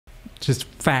just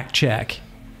fact check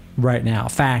right now.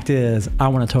 Fact is, I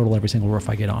want to total every single roof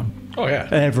I get on. Oh, yeah.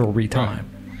 Every time.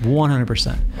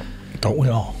 100%. Don't we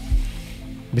all?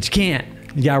 But you can't.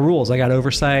 You got rules. I got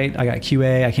oversight. I got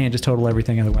QA. I can't just total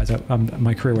everything. Otherwise,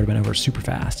 my career would have been over super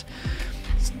fast.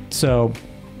 So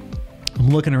I'm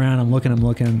looking around. I'm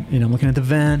looking. You know, I'm looking at the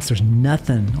vents. There's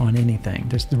nothing on anything.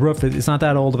 There's the roof. It's not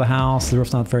that old of a house. The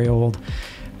roof's not very old.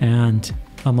 And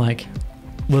I'm like,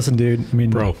 listen, dude. I mean,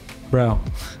 bro.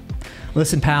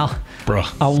 Listen, pal. Bro.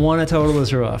 I want to total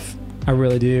this roof. I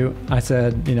really do. I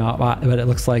said, you know, but it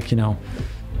looks like, you know,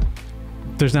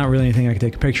 there's not really anything I can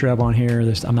take a picture of on here.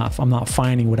 I'm not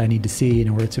finding what I need to see in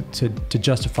order to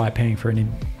justify paying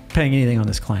anything on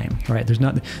this claim, right? There's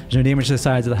no damage to the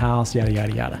sides of the house, yada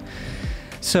yada yada.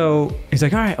 So he's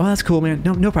like, all right, well that's cool, man.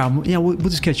 No problem. Yeah, we'll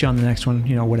just catch you on the next one,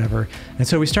 you know, whatever. And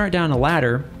so we start down a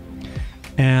ladder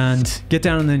and get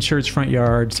down in the insured's front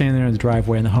yard, standing there in the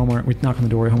driveway, and the homeowner, we knock on the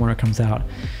door, the homeowner comes out,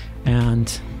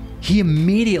 and he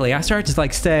immediately, I start to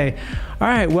like say, all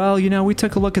right, well, you know, we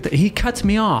took a look at he cuts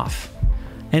me off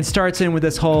and starts in with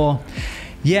this whole,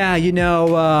 yeah, you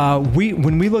know,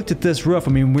 when we looked at this roof,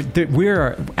 I mean,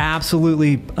 we're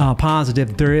absolutely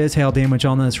positive there is hail damage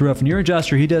on this roof, and your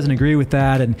adjuster, he doesn't agree with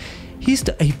that, and he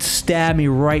stabbed me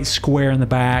right square in the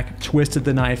back, twisted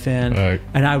the knife in, right.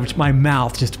 And my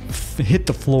mouth just hit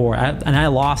the floor, and I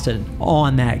lost it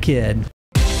on that kid.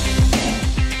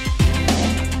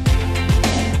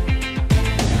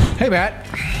 Hey, Matt.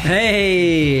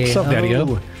 Hey. What's up,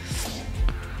 Daddy-O?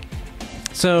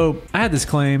 So I had this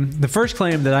claim, the first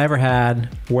claim that I ever had,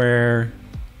 where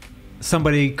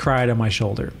somebody cried on my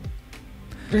shoulder.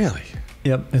 Really?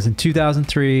 Yep. It was in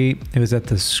 2003. It was at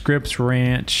the Scripps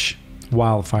Ranch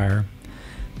wildfire.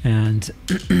 And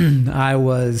I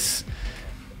was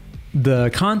the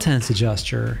contents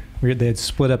adjuster. They had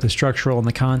split up the structural and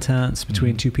the contents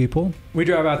between two people. We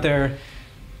drive out there.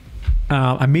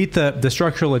 I meet the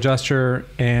structural adjuster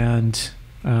and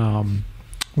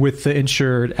with the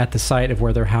insured at the site of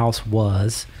where their house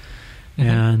was,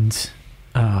 and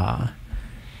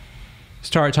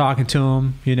start talking to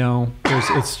them. You know,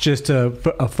 it's just a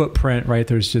footprint, right?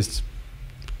 That's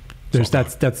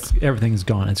everything's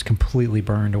gone. It's completely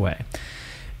burned away,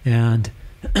 and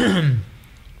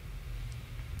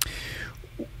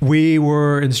we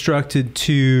were instructed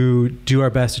to do our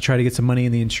best to try to get some money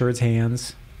in the insured's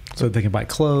hands, so that they can buy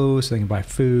clothes, so they can buy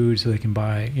food, so they can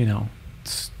buy, you know,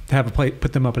 have a place,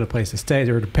 put them up in a place to stay,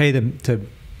 or to pay them, to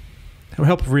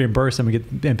help reimburse them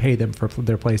and pay them for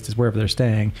their places wherever they're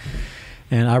staying.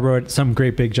 And I wrote some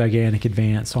great big gigantic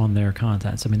advance on their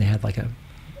contents. I mean, they had like a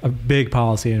big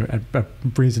policy, a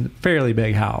fairly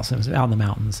big house. It was out in the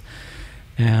mountains,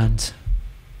 and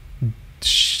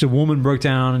the woman broke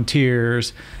down in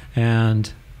tears,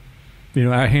 and you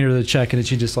know, I handed her the check, and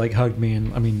she just like hugged me,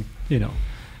 and I mean, you know.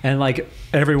 And like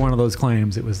every one of those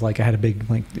claims, it was like I had a big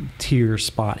like tear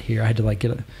spot here. I had to like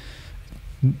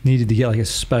needed to get like a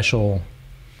special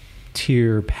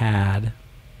tear pad,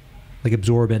 like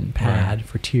absorbent pad, right,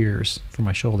 for tears for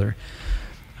my shoulder.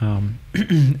 And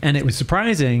it was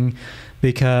surprising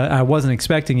because I wasn't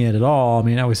expecting it at all. I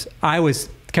mean, I was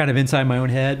kind of inside my own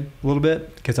head a little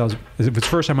bit, because it was the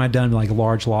first time I'd done like a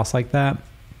large loss like that.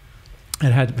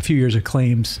 I'd had a few years of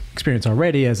claims experience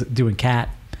already as doing cat,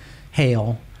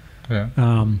 hail. Yeah.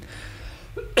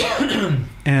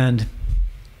 And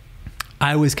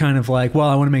I was kind of like, well,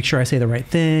 I want to make sure I say the right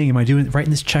thing. Am I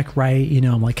writing this check right? You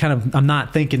know, I'm like I'm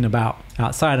not thinking about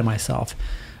outside of myself.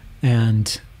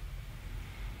 And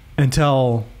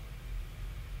until,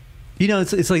 you know,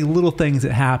 it's like little things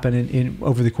that happen in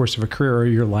over the course of a career, or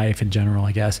your life in general,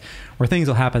 I guess, where things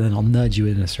will happen and they'll nudge you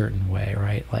in a certain way,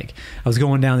 right? Like I was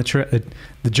going down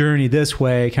the journey this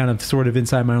way, kind of sort of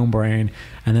inside my own brain,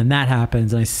 and then that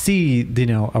happens, and I see, you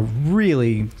know, a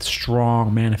really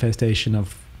strong manifestation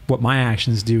of what my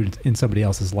actions do in somebody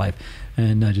else's life,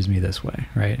 and it nudges me this way,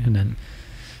 right? And then,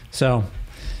 so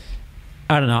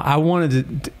I don't know. I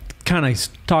wanted to kind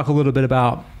of talk a little bit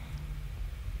about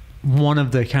one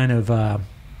of the kind of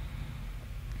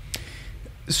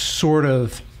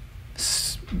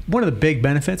one of the big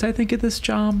benefits, I think, of this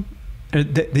job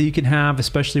that you can have,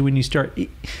 especially when you start,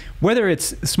 whether it's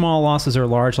small losses or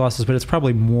large losses, but it's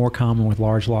probably more common with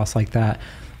large loss like that,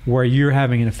 where you're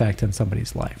having an effect on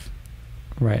somebody's life,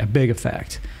 right? A big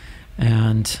effect.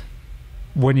 And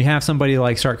when you have somebody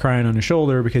like start crying on your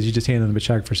shoulder because you just handed them a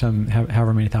check for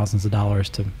however many thousands of dollars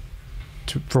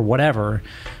for whatever,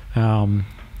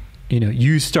 you know,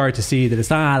 you start to see that it's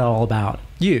not all about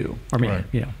you, or me, right,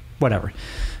 you know, whatever.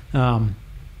 I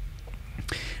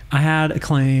had a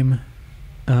claim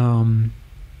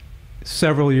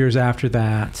several years after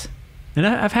that, and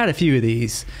I've had a few of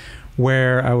these,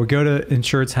 where I would go to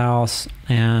insured's house,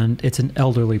 and it's an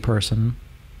elderly person,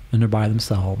 and they're by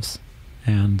themselves,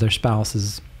 and their spouse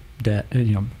is dead,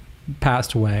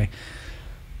 passed away.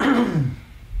 And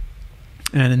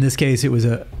in this case, it was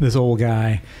this old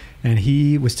guy, and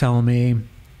he was telling me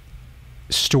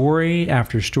story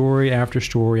after story after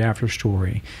story after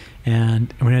story.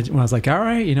 And when I was like, all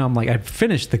right, I'm like, I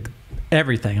finished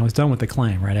everything. I was done with the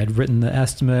claim, right? I'd written the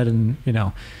estimate and,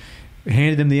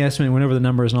 handed him the estimate, went over the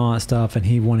numbers and all that stuff. And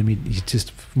he wanted me,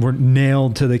 we're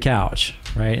nailed to the couch,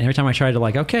 right? And every time I tried to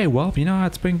like, okay, well, if you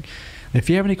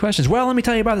have any questions, well, let me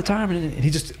tell you about the time. And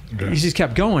he just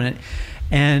kept going.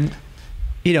 And,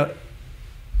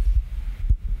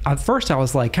 at first I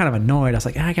was like kind of annoyed. I was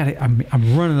like,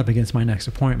 I'm running up against my next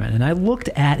appointment. And I looked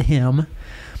at him,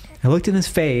 I looked in his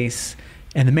face,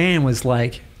 and the man was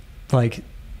like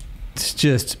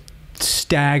just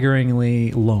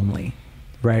staggeringly lonely,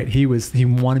 right? He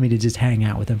wanted me to just hang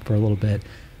out with him for a little bit,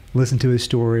 listen to his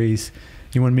stories.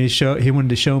 He wanted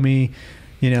to show me,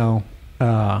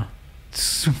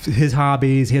 his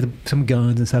hobbies. He had some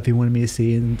guns and stuff he wanted me to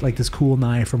see, and like this cool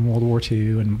knife from World War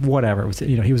II and whatever. It was,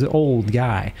 he was an old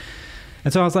guy.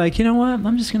 And so I was like, you know what?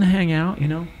 I'm just going to hang out,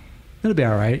 it'll be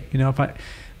all right. If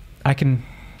I can,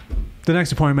 the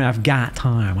next appointment, I've got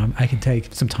time. I can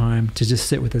take some time to just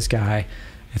sit with this guy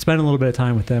and spend a little bit of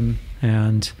time with him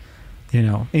and,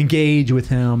 engage with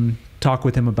him, talk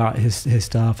with him about his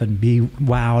stuff and be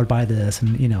wowed by this.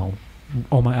 And,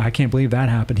 oh my, I can't believe that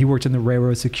happened. He worked in the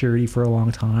railroad security for a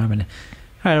long time, and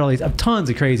I had all these tons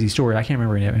of crazy stories. I can't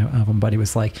remember any of them, but it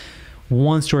was like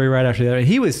one story right after the other.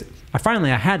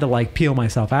 I had to like peel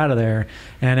myself out of there.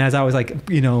 And as I was like,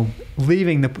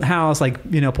 leaving the house, like,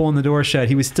 pulling the door shut,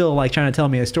 he was still like trying to tell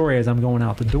me a story as I'm going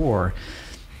out the door.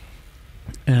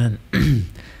 And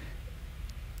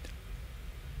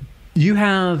you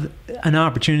have an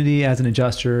opportunity as an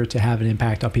adjuster to have an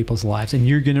impact on people's lives, and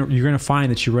you're gonna find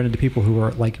that you run into people who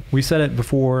are like, we said it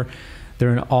before,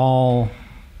 they're in all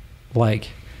like,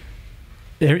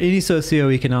 they're any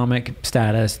socioeconomic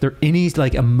status, they're any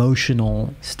like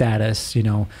emotional status.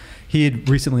 He had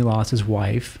recently lost his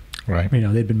wife, right?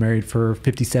 They'd been married for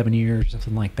 57 years or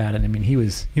something like that, and I mean he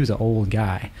was an old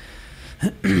guy.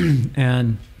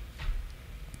 And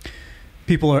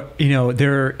people are,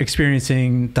 they're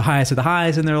experiencing the highest of the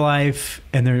highs in their life,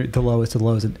 and they're the lowest of the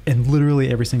lows, and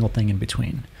literally every single thing in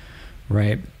between,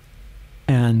 right?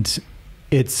 And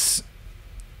it's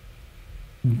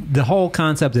the whole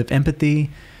concept of empathy.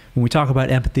 When we talk about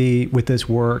empathy with this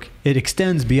work, it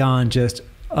extends beyond just,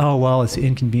 oh, well, it's the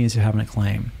inconvenience of having a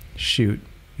claim. Shoot,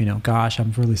 gosh,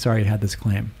 I'm really sorry you had this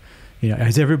claim.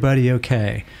 Is everybody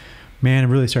okay? Man,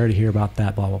 I'm really sorry to hear about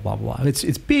that, blah, blah, blah, blah.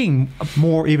 It's being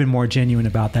even more genuine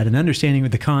about that and understanding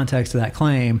the context of that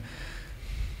claim,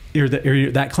 or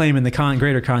that claim in the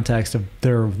greater context of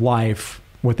their life,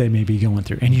 what they may be going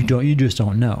through. And you just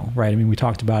don't know, right? I mean, we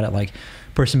talked about it, like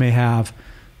a person may have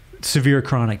severe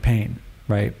chronic pain,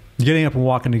 right? Getting up and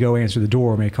walking to go answer the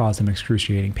door may cause them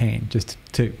excruciating pain just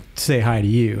to say hi to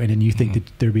you. And then you think that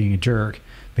they're being a jerk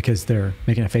because they're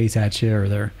making a face at you, or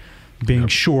they're being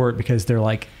short because they're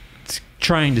like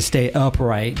trying to stay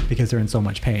upright because they're in so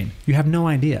much pain. You have no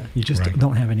idea. You just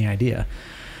don't have any idea.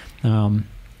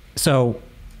 So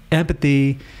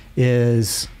empathy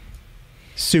is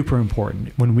super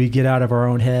important. When we get out of our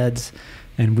own heads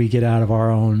and we get out of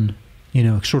our own,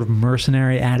 sort of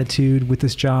mercenary attitude with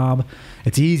this job,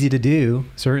 it's easy to do,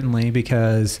 certainly,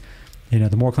 because,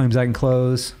 the more claims I can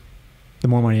close, the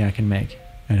more money I can make.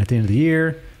 And at the end of the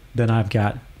year, then I've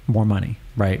got more money,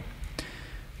 right?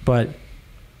 But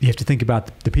you have to think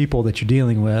about the people that you're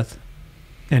dealing with,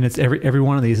 and it's every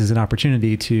one of these is an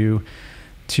opportunity to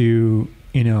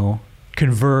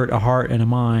convert a heart and a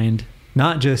mind,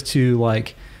 not just to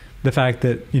like the fact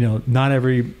that not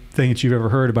everything that you've ever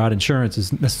heard about insurance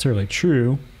is necessarily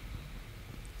true,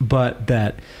 but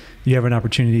that you have an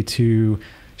opportunity to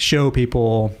show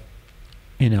people,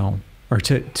 or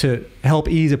to help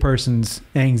ease a person's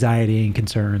anxiety and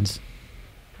concerns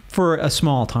for a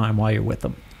small time while you're with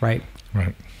them, right?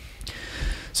 Right.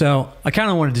 So I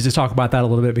kind of wanted to just talk about that a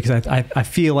little bit, because I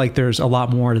feel like there's a lot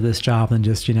more to this job than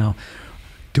just,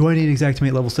 do I need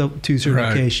XACTIMATE level 2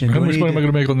 certification? Right. How much money am I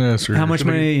going to make on this? Or how much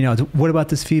money, what about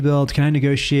this fee bill? Can I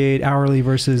negotiate hourly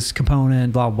versus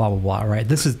component, blah, blah, blah, blah, right?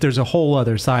 There's a whole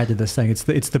other side to this thing.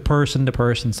 It's the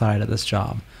person-to-person side of this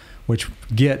job, which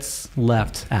gets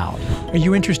left out. Are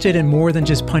you interested in more than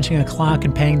just punching a clock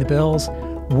and paying the bills?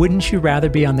 Wouldn't you rather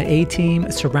be on the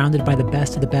A-team, surrounded by the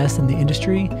best of the best in the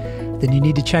industry? then you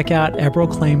need to check out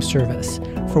Eberl Claim Service.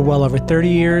 For well over 30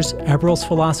 years, Eberl's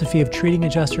philosophy of treating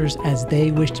adjusters as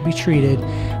they wish to be treated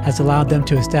has allowed them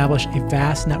to establish a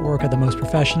vast network of the most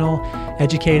professional,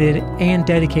 educated, and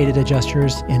dedicated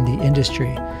adjusters in the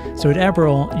industry. So at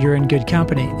Eberl, you're in good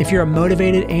company. If you're a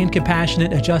motivated and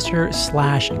compassionate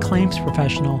adjuster/claims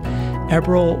professional,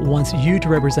 Eberl wants you to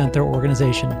represent their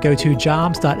organization. Go to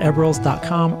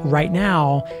jobs.eberls.com right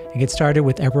now and get started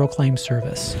with Eberl Claim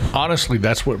Service. Honestly,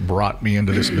 that's what brought me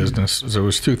into this business. There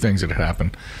was two things that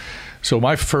happened. So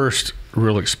my first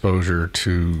real exposure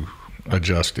to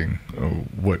adjusting,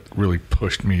 what really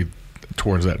pushed me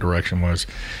towards that direction was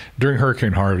during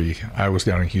Hurricane Harvey. I was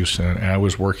down in Houston and I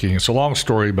was working. It's a long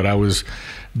story, but I was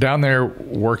down there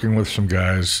working with some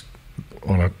guys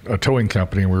on a towing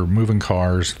company. We were moving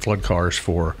cars, flood cars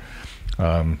for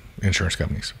insurance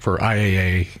companies, for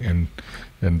IAA, and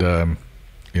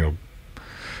you know,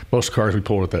 most cars we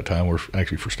pulled at that time were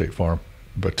actually for State Farm.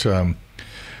 But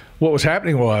what was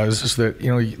happening is that,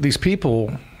 you know, these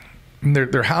people,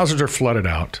 their houses are flooded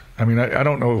out. I mean, I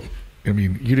don't know. I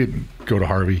mean, you didn't go to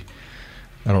Harvey,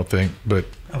 I don't think, but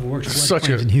I've worked such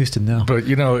in Houston now. But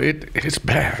you know, it's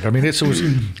bad. I mean, it was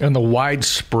and the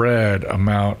widespread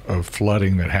amount of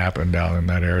flooding that happened down in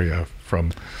that area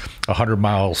from 100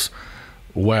 miles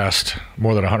west,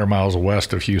 more than 100 miles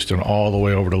west of Houston, all the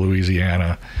way over to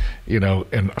Louisiana. You know,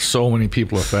 and so many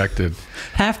people affected.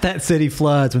 Half that city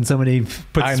floods when somebody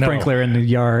puts a sprinkler in the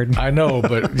yard. I know,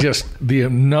 but just the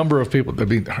number of people. I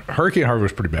mean, Hurricane Harvey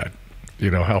was pretty bad. You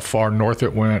know, how far north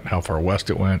it went, how far west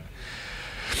it went.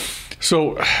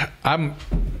 So I'm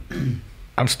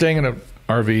staying in an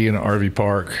RV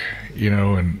park, you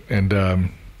know,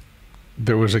 and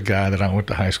there was a guy that I went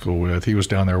to high school with. He was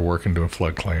down there working doing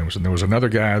flood claims, and there was another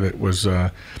guy that was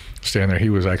staying there.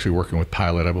 He was actually working with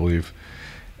Pilot, I believe,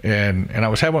 and I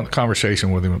was having a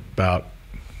conversation with him about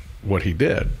what he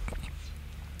did.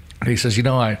 And he says, you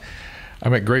know, I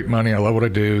make great money. I love what I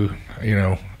do, you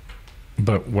know.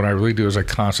 But what I really do is I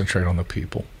concentrate on the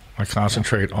people. I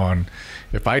concentrate on,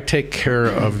 if I take care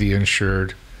of the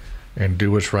insured and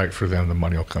do what's right for them, the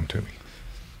money will come to me.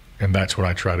 And that's what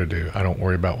I try to do. I don't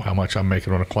worry about how much I'm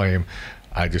making on a claim.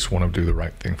 I just want to do the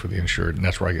right thing for the insured, and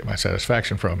that's where I get my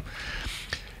satisfaction from.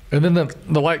 And then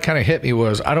the light kind of hit me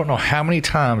was, I don't know how many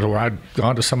times where I'd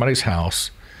gone to somebody's house.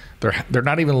 They're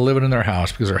not even living in their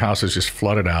house because their house is just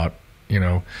flooded out. You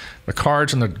know, the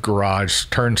cars in the garage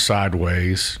turned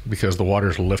sideways because the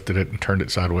water's lifted it and turned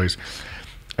it sideways.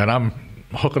 And I'm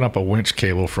hooking up a winch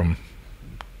cable from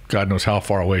God knows how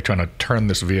far away, trying to turn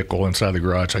this vehicle inside the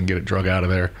garage so I can get it drug out of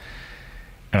there.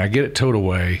 And I get it towed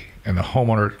away, and the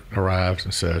homeowner arrives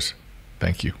and says,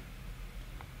 thank you.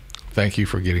 Thank you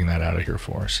for getting that out of here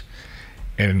for us.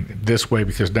 And this way,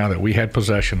 because now that we had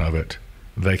possession of it,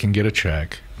 they can get a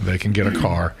check, they can get a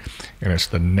car, and it's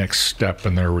the next step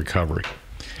in their recovery.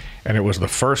 And it was the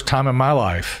first time in my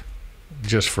life,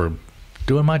 just for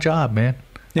doing my job, man.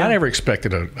 Yeah. I never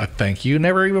expected a thank you,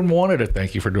 never even wanted a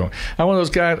thank you for doing it. I'm one of those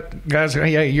guys,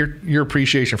 hey, your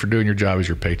appreciation for doing your job is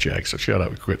your paycheck, so shut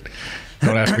up, quit.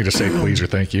 Don't ask me to say please or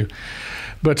thank you.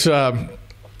 But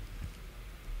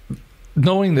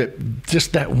knowing that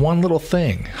just that one little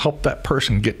thing helped that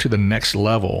person get to the next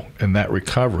level in that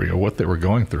recovery of what they were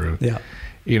going through. Yeah.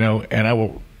 You know, and I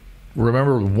will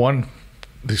remember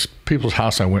these people's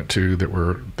house I went to they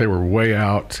were way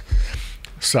out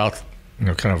south, you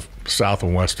know, kind of south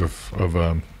and west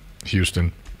of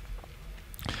Houston.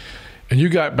 And you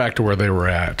got back to where they were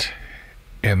at,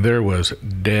 and there was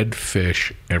dead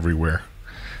fish everywhere.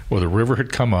 Well, the river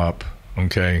had come up,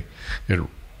 okay,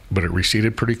 but it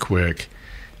receded pretty quick,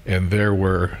 and there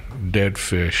were dead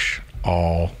fish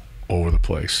all over the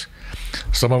place.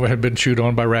 Some of it had been chewed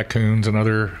on by raccoons and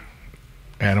other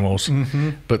animals,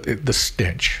 but the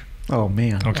stench. Oh,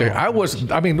 man. Okay,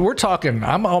 we're talking,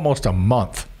 I'm almost a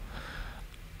month.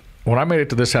 When I made it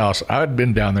to this house, I had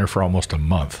been down there for almost a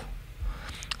month.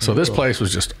 So this place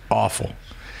was just awful.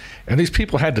 And these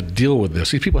people had to deal with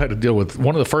this. These people had to deal with,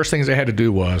 one of the first things they had to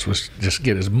do was just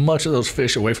get as much of those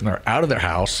fish out of their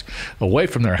house, away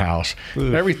from their house,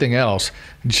 everything else,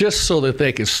 just so that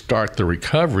they could start the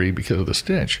recovery because of the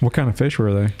stench. What kind of fish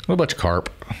were they? A bunch of carp,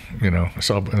 you know. I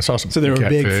saw some. So they were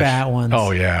big, fat ones.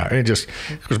 Oh yeah, and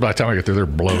because by the time I get there, they're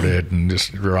bloated and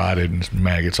just rotted and just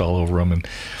maggots all over them,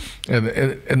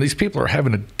 and these people are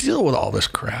having to deal with all this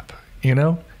crap, you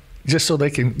know, just so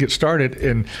they can get started.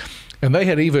 And they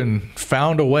had even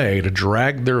found a way to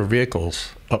drag their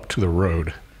vehicles up to the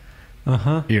road,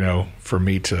 you know, for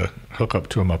me to hook up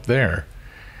to them up there.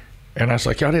 And I was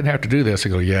like, y'all didn't have to do this. I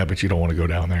go, yeah, but you don't want to go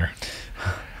down there.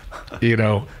 you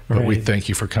know, but we Right. thank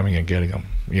you for coming and getting them,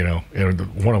 you know. And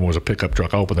one of them was a pickup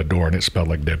truck. I opened the door and it smelled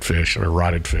like dead fish or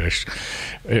rotted fish.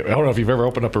 I don't know if you've ever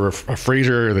opened up a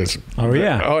freezer that's, Oh,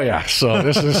 yeah. Oh yeah. So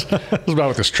this is about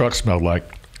what this truck smelled like.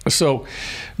 So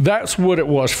that's what it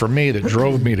was for me that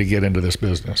drove me to get into this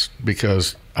business,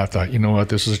 because I thought, you know what,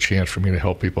 this is a chance for me to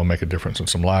help people make a difference in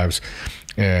some lives,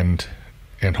 and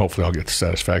hopefully I'll get the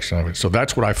satisfaction of it. So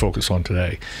that's what I focus on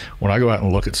today. When I go out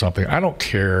and look at something, I don't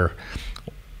care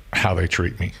how they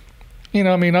treat me. You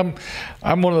know, I mean,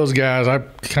 I'm one of those guys. I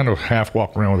kind of half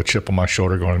walk around with a chip on my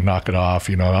shoulder, going to knock it off.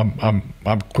 You know,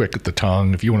 I'm quick at the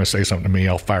tongue. If you want to say something to me,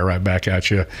 I'll fire right back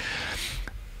at you.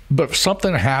 But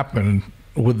something happened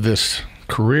with this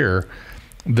career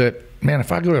that, man,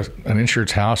 if I go to an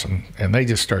insurance house and they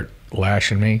just start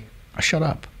lashing me, I shut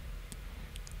up.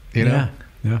 You know?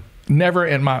 Yeah. Never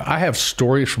in my, I have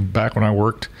stories from back when I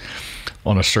worked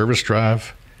on a service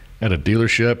drive at a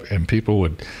dealership, and people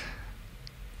would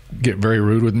get very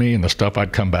rude with me, and the stuff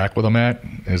I'd come back with them at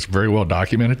is very well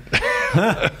documented.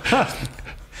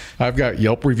 I've got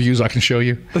Yelp reviews I can show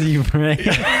you.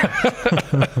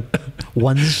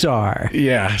 1 star.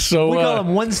 Yeah. So We call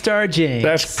them 1-star James.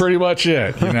 that's pretty much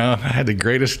it. You know, I had the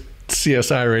greatest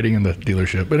CSI rating in the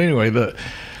dealership. But anyway, but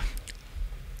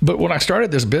when I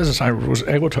started this business, I was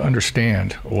able to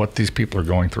understand what these people are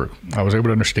going through. I was able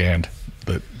to understand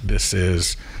that this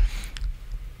is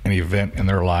an event in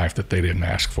their life that they didn't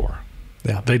ask for.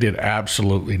 Yeah. They did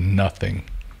absolutely nothing,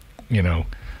 you know,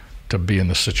 to be in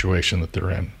the situation that they're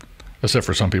in, except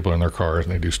for some people in their cars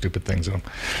and they do stupid things in them.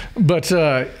 But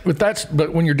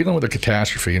when you're dealing with a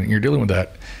catastrophe and you're dealing with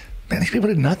that, man, these people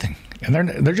did nothing, and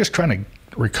they're just trying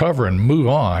to recover and move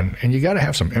on, and you got to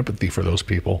have some empathy for those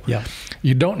people. Yeah.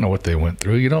 You don't know what they went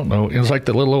through. You don't know. It was like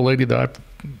the little old lady that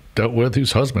I dealt with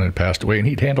whose husband had passed away, and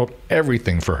he'd handled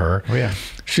everything for her. Oh, yeah.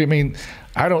 I mean,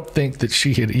 I don't think that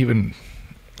she had even,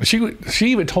 she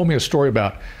even told me a story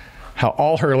about how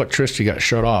all her electricity got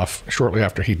shut off shortly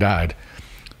after he died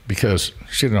because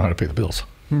she didn't know how to pay the bills.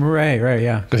 Right,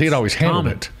 yeah. Because he'd always handled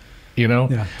common. it, you know?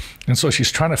 Yeah. And so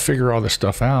she's trying to figure all this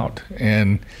stuff out.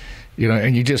 And, you know,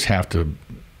 and you just have to,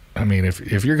 I mean,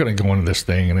 if you're going to go into this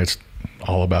thing and it's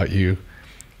all about you,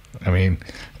 I mean,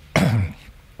 when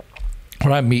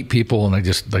I meet people and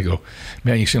they go,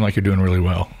 man, you seem like you're doing really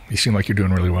well. You seem like you're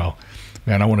doing really well.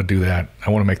 Man, I want to do that.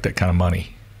 I want to make that kind of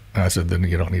money. And I said, then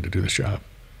you don't need to do this job.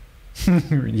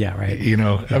 Yeah, right. You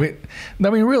know, I mean,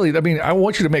 really, I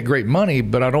want you to make great money,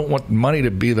 but I don't want money to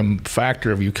be the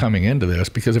factor of you coming into this,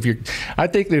 because I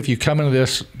think that if you come into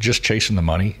this just chasing the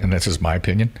money, and this is my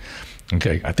opinion,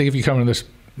 okay, I think if you come into this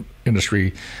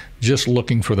industry just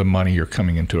looking for the money, you're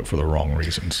coming into it for the wrong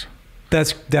reasons.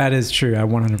 That is true. I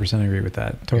 100% agree with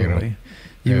that. Totally.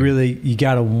 You know?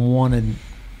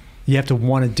 You have to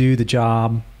want to do the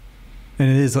job,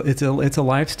 and it's a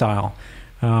lifestyle.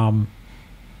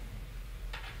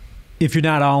 If you're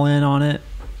not all in on it,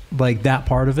 like that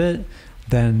part of it,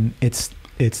 then it's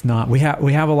not. We have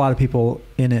a lot of people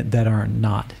in it that are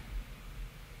not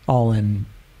all in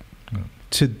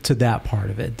to that part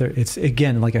of it. It's,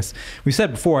 again, like we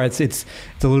said before, it's a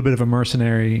little bit of a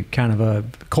mercenary kind of a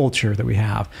culture that we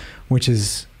have, which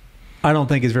is, I don't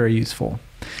think is very useful.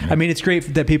 I mean, it's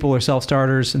great that people are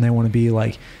self-starters and they want to be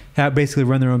like, basically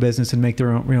run their own business and make their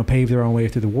own, pave their own way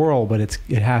through the world. But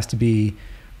it has to be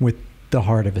with the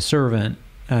heart of a servant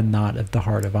and not of the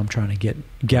heart of, I'm trying to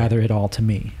gather it all to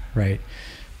me. Right.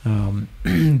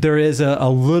 There is a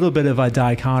little bit of a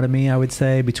dichotomy, I would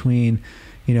say, between,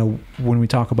 when we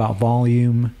talk about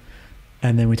volume,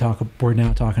 and then we're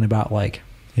now talking about, like,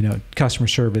 customer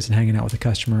service and hanging out with the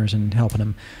customers and helping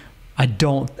them. I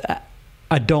don't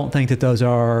think that those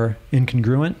are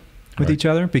incongruent with each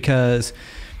other, because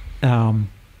I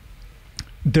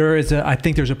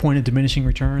think there's a point of diminishing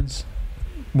returns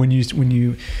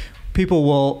when people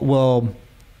will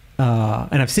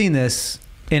and I've seen this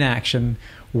in action,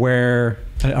 where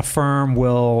a firm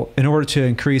will, in order to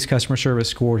increase customer service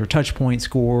scores or touch point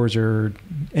scores or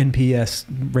NPS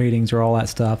ratings or all that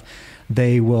stuff,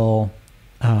 they will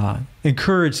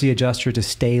encourage the adjuster to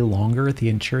stay longer at the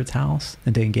insurance house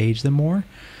and to engage them more.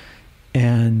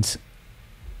 And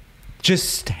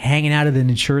just hanging out at an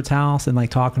insurance house and,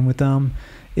 like, talking with them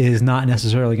is not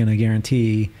necessarily going to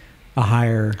guarantee a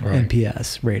higher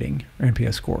NPS rating or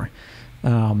NPS score.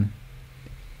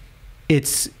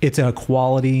 It's a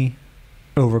quality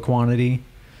over quantity.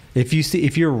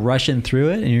 If you're rushing through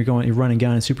it and you're running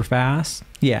down it super fast,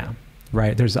 yeah,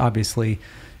 right. There's obviously,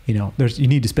 you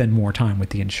need to spend more time with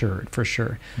the insured for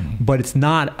sure. Mm-hmm. But it's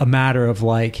not a matter of,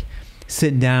 like,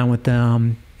 sitting down with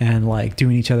them and like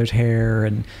doing each other's hair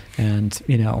and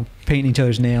you know, painting each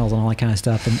other's nails and all that kind of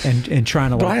stuff, and trying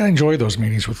to. But like, I enjoy those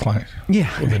meetings with clients.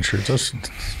 Yeah, with insurance.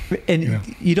 And you know,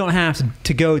 you don't have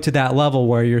to go to that level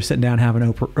where you're sitting down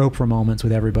having Oprah moments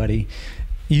with everybody.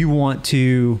 You want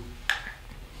to.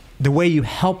 The way you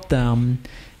help them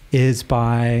is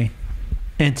by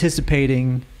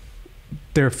anticipating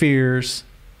their fears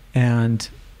and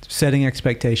setting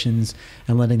expectations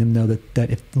and letting them know that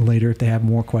if later, if they have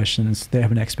more questions, they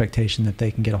have an expectation that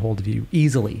they can get a hold of you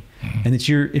easily. Mm-hmm. And it's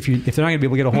if they're not going to be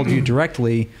able to get a hold of you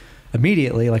directly,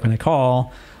 immediately, like when they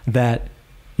call, that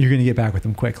you're going to get back with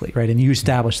them quickly, right? And you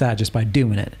establish that just by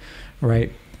doing it,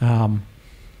 right?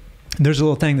 There's a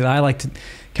little thing that I like to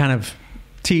kind of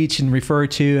teach and refer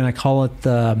to, and I call it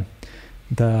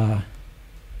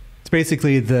it's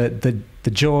basically the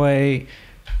joy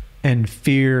and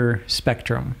fear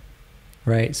spectrum,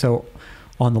 right? So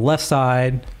on the left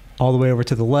side, all the way over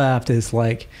to the left is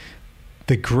like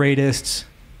the greatest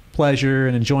pleasure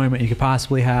and enjoyment you could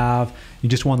possibly have. You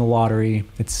just won the lottery.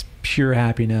 It's pure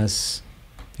happiness,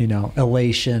 you know,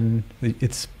 elation.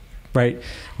 It's right.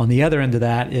 On the other end of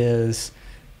that is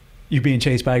you being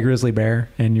chased by a grizzly bear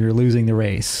and you're losing the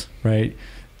race, right?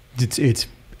 It's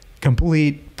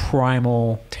complete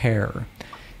primal terror.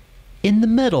 In the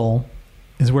middle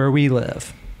is where we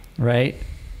live, right?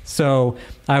 So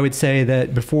I would say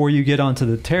that before you get onto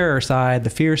the terror side, the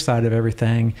fear side of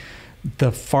everything, the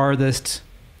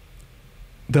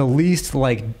least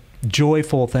like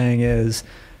joyful thing is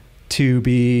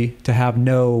to have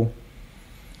no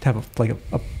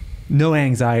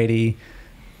anxiety,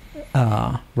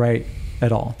 right,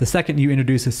 at all. The second you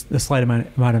introduce a slight amount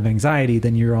of anxiety,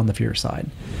 then you're on the fear side.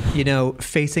 You know,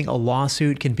 facing a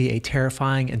lawsuit can be a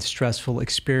terrifying and stressful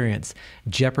experience,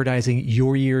 jeopardizing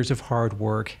your years of hard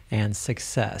work and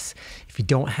success. If you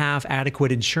don't have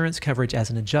adequate insurance coverage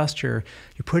as an adjuster,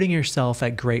 you're putting yourself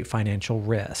at great financial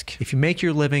risk. If you make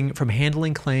your living from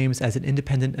handling claims as an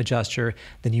independent adjuster,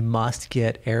 then you must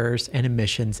get errors and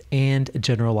omissions and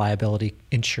general liability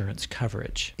insurance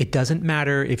coverage. It doesn't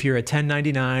matter if you're a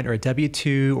 1099 or a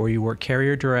W-2 or you work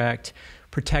carrier direct.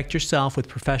 Protect yourself with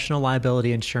professional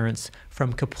liability insurance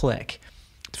from Kaplik.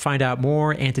 To find out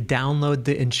more and to download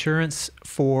the Insurance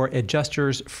for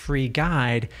Adjusters free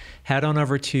guide, head on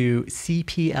over to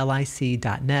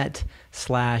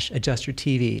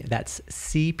cplic.net/AdjusterTV. That's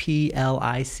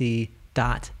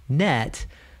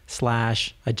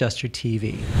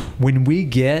cplic.net/AdjusterTV. When we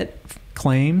get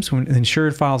claims, when the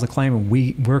insured files a claim and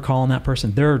we're calling that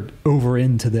person, they're over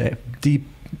into the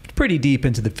pretty deep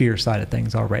into the fear side of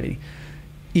things already.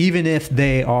 Even if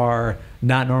they are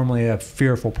not normally a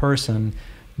fearful person,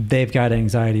 they've got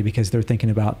anxiety because they're thinking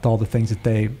about all the things that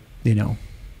they've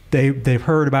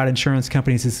heard about insurance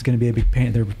companies. This is going to be a big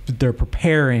pain. They're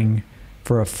preparing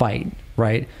for a fight,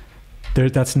 right?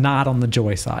 That's not on the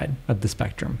joy side of the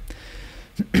spectrum.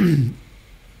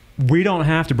 We don't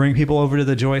have to bring people over to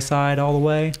the joy side all the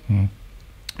way. Mm.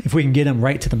 If we can get them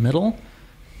right to the middle,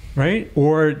 right?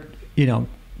 Or, you know,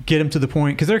 get them to the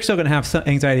point, because they're still going to have some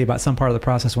anxiety about some part of the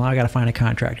process. Well, I got to find a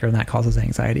contractor, and that causes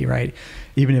anxiety, right?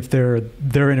 Even if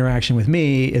their interaction with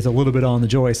me is a little bit on the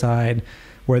joy side,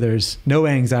 where there's no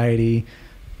anxiety,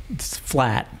 it's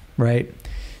flat, right?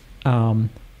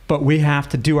 But we have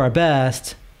to do our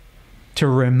best to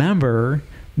remember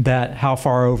that how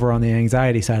far over on the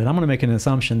anxiety side. And I'm going to make an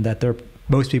assumption that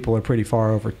most people are pretty far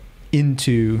over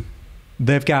into.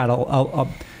 They've got a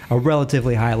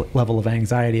relatively high level of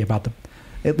anxiety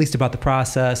at least about the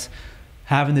process,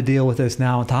 having to deal with this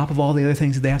now on top of all the other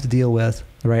things that they have to deal with,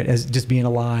 right? As just being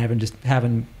alive and just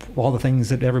having all the things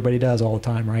that everybody does all the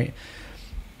time, right?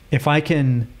 I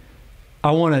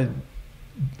want to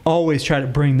always try to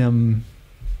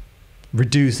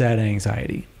reduce that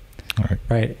anxiety,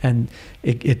 right? And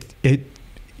the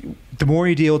more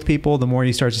you deal with people, the more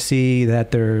you start to see that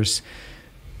there's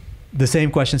the same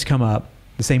questions come up,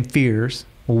 the same fears.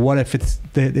 Well, what if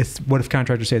what if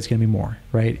contractors say it's going to be more,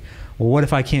 right? Well, what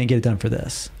if I can't get it done for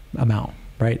this amount,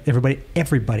 right?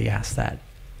 Everybody asks that.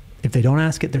 If they don't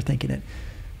ask it, they're thinking it.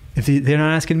 If they're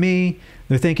not asking me,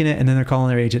 they're thinking it, and then they're calling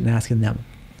their agent and asking them,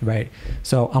 right?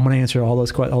 So I'm going to answer all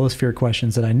those fear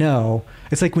questions that I know.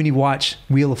 It's like when you watch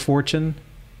Wheel of Fortune,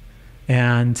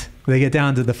 and they get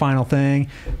down to the final thing,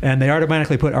 and they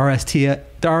automatically put RSTLNE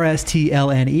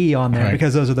on there, right?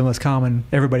 Because those are the most common.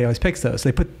 Everybody always picks those. So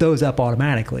they put those up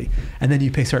automatically, and then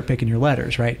you start picking your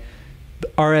letters, right? The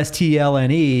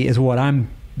RSTLNE is what I'm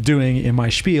doing in my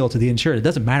spiel to the insured. It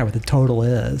doesn't matter what the total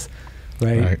is,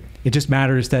 right? It just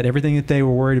matters that everything that they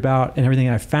were worried about and everything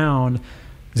I found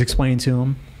is explained to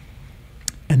them,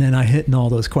 and then I hit in all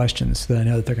those questions that I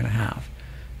know that they're going to have.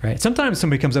 right? Sometimes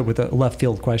somebody comes up with a left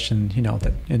field question, you know,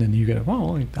 that, and then you go,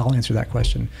 well, I'll answer that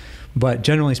question. But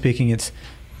generally speaking, it's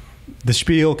the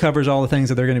spiel covers all the things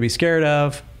that they're going to be scared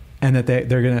of, and that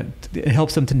it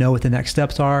helps them to know what the next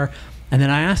steps are. And then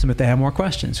I ask them if they have more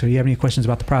questions. So, do you have any questions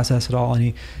about the process at all?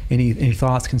 Any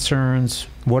thoughts, concerns,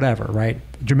 whatever, right?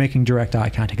 You're making direct eye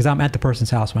contact, because I'm at the person's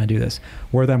house when I do this,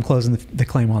 whether I'm closing the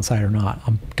claim on site or not.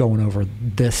 I'm going over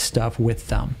this stuff with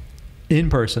them in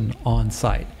person on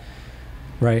site,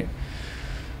 right?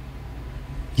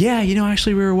 Yeah, you know,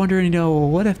 actually, we were wondering, you know, well,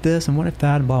 what if this and what if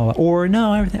that and blah blah. Blah. Or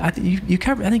no, everything. I think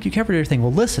you covered everything.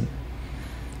 Well, listen.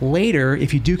 Later,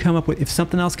 if you do come up with, if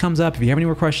something else comes up, if you have any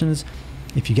more questions,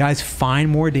 if you guys find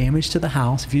more damage to the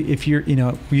house, if you're, you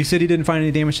know, you said you didn't find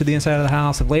any damage to the inside of the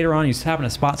house, if later on you happen to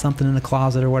spot something in the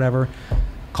closet or whatever,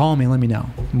 call me and let me know,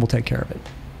 and we'll take care of it.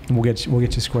 And we'll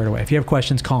get you squared away. If you have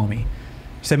questions, call me.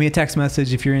 Send me a text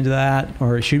message if you're into that,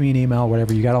 or shoot me an email,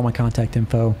 whatever. You got all my contact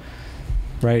info,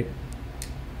 right?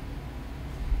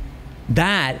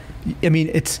 That, I mean,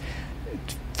 it's,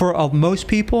 for most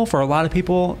people, for a lot of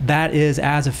people, that is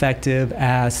as effective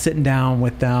as sitting down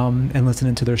with them and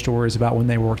listening to their stories about when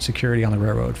they worked security on the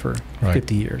railroad for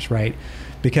 50 years, right?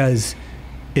 Because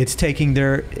it's taking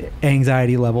their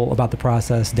anxiety level about the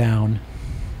process down,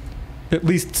 at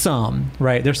least some,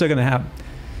 right? They're still going to have,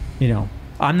 you know,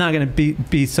 I'm not going to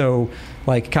be so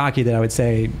like cocky that I would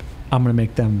say I'm going to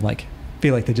make them like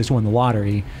feel like they just won the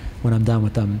lottery when I'm done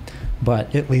with them.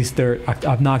 But at least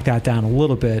I've knocked that down a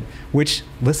little bit, which,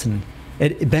 listen,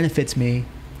 it benefits me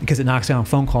because it knocks down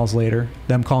phone calls later,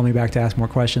 them calling me back to ask more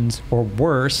questions, or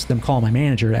worse, them calling my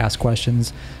manager to ask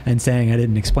questions and saying I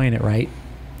didn't explain it right,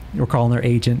 or calling their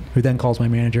agent, who then calls my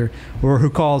manager, or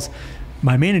who calls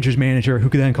my manager's manager, who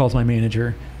then calls my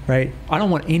manager, right? I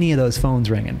don't want any of those phones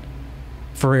ringing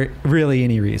for really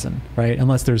any reason, right?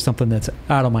 Unless there's something that's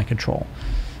out of my control.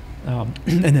 And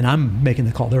then I'm making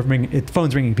the call. The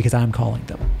phone's ringing because I'm calling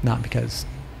them, not because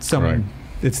someone.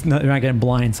 Right. They're not getting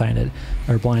blindsided.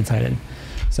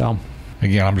 So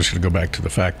again, I'm just going to go back to the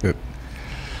fact that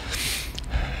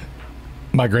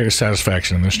my greatest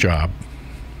satisfaction in this job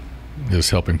is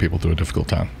helping people through a difficult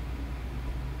time,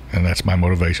 and that's my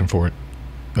motivation for it.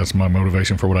 That's my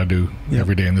motivation for what I do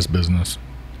every day in this business,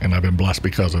 and I've been blessed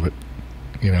because of it.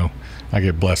 You know, I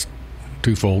get blessed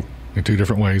twofold in two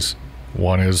different ways.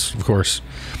 One is, of course,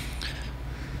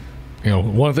 you know,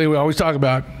 one thing we always talk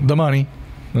about, the money.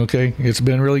 Okay, it's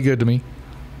been really good to me.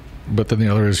 But then the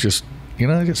other is just, you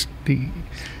know,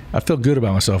 I feel good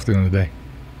about myself at the end of the day.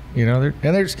 You know,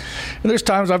 there's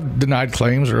times I've denied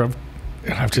claims, or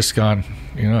I've just gone,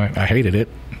 you know, I hated it,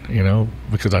 you know,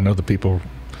 because I know the people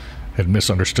had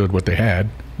misunderstood what they had.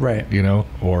 Right. You know,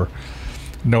 or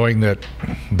knowing that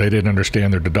they didn't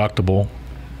understand their deductible.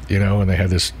 You know, and they had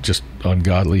this just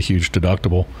ungodly huge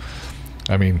deductible.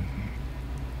 I mean,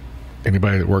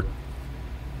 anybody that worked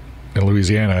in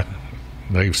Louisiana,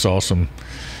 they saw some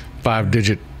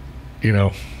 5-digit, you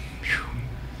know,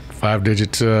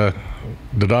 5-digit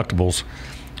deductibles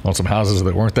on some houses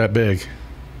that weren't that big,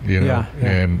 you know,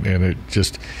 and it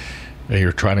just, and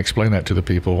you're trying to explain that to the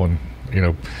people. And, you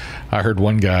know, I heard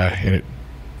one guy, and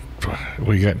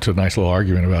we got into a nice little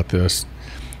argument about this.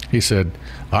 He said,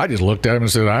 I just looked at him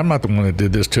and said, I'm not the one that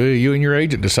did this to you. You and your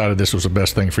agent decided this was the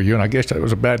best thing for you, and I guess that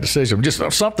was a bad decision. Just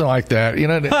something like that, you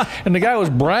know. And the guy was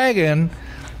bragging.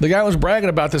 The guy was bragging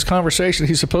about this conversation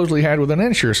he supposedly had with an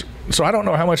insurer. So I don't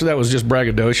know how much of that was just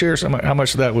braggadocio, or how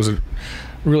much of that was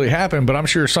really happened, but I'm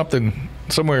sure something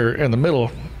somewhere in the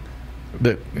middle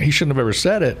that he shouldn't have ever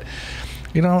said it.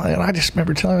 You know, and I just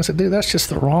remember telling him, I said, dude, that's just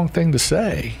the wrong thing to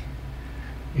say.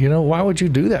 You know, why would you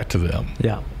do that to them?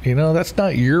 Yeah. You know, that's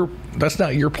not your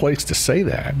place to say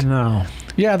that. No.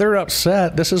 Yeah, they're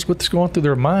upset. This is what's going through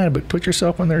their mind, but put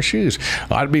yourself in their shoes.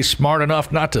 I'd be smart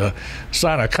enough not to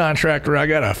sign a contract where I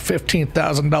got a $15,000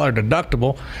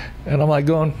 deductible. And I'm like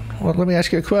going, well, let me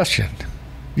ask you a question.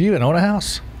 You even own a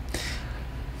house?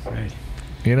 Right.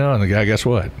 You know, and the guy, guess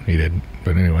what? He didn't.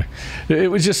 But anyway, it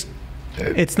was just...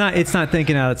 It's not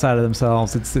thinking outside of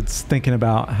themselves. It's thinking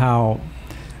about how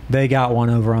they got one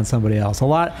over on somebody else. A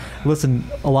lot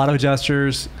of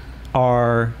adjusters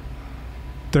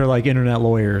they're like internet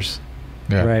lawyers,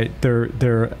 right?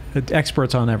 They're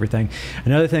experts on everything.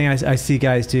 Another thing I see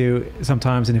guys do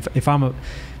sometimes, and if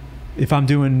I'm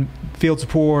doing field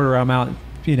support, or I'm out,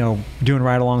 you know, doing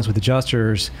ride-alongs with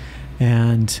adjusters,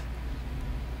 and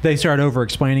they start over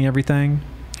explaining everything.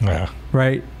 Yeah.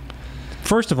 Right.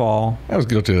 First of all, I was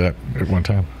guilty of that at one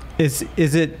time. Is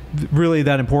it really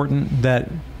that important that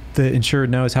the insured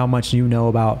knows how much you know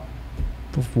about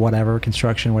whatever,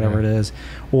 construction, whatever it is?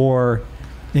 Or,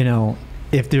 you know,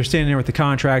 if they're standing there with the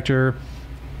contractor,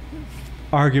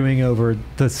 arguing over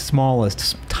the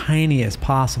smallest, tiniest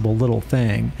possible little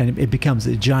thing, and it becomes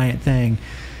a giant thing.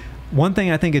 One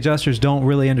thing I think adjusters don't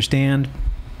really understand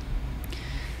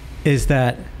is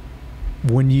that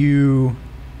when you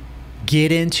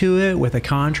get into it with a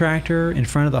contractor in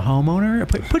front of the homeowner,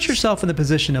 put yourself in the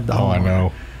position of the homeowner. I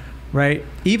know. Right?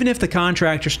 Even if the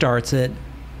contractor starts it,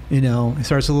 it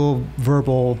starts a little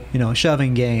verbal,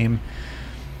 shoving game.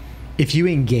 If you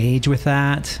engage with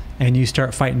that and you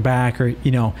start fighting back, or,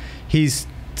 he's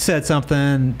said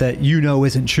something that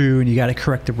isn't true and you got to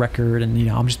correct the record, and,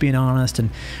 I'm just being honest,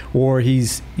 or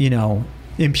he's,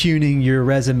 impugning your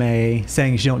resume,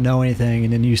 saying you don't know anything,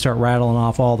 and then you start rattling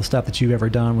off all the stuff that you've ever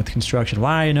done with construction.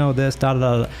 Why you know this, da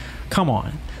da da. Come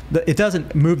on. It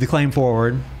doesn't move the claim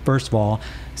forward, first of all.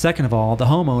 Second of all, the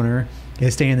homeowner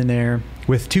is standing there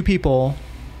with two people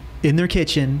in their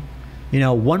kitchen,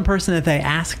 one person that they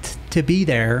asked to be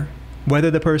there,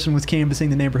 whether the person was canvassing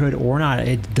the neighborhood or not,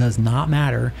 it does not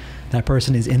matter. That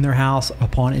person is in their house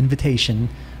upon invitation,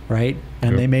 right?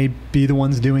 And they may be the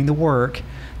ones doing the work.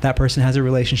 That person has a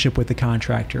relationship with the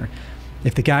contractor.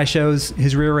 If the guy shows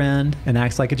his rear end and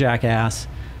acts like a jackass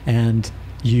and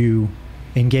you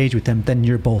engage with them, then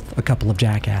you're both a couple of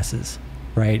jackasses,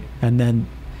 right? And then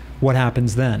what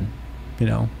happens then?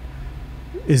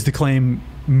 Is the claim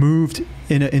moved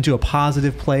into a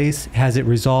positive place? Has it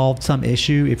resolved some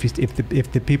issue? If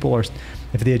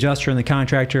the adjuster and the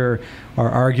contractor are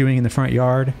arguing in the front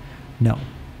yard, no,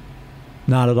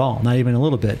 not at all, not even a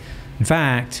little bit. In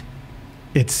fact,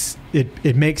 it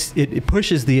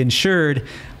pushes the insured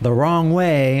the wrong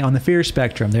way on the fear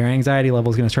spectrum. Their anxiety level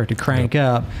is going to start to crank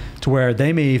up to where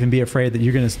they may even be afraid that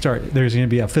there's going to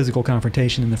be a physical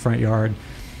confrontation in the front yard.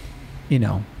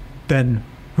 Then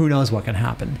who knows what can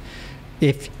happen.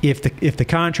 If the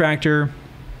contractor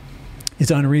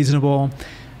is unreasonable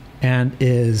and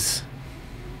is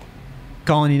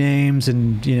calling you names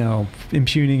and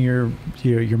impugning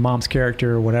your mom's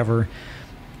character or whatever,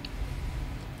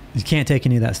 you can't take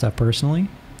any of that stuff personally.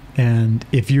 And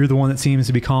if you're the one that seems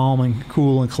to be calm and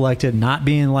cool and collected, not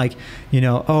being like,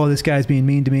 oh, this guy's being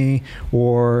mean to me,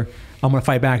 or I'm going to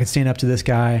fight back and stand up to this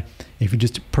guy. If you're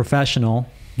just professional,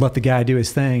 let the guy do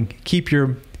his thing. Keep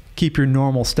your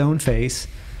normal stone face.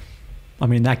 I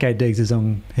mean, that guy digs his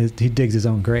own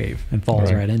grave and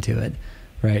falls right into it,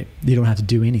 right? You don't have to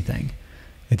do anything.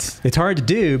 It's hard to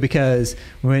do because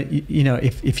when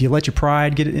if you let your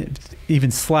pride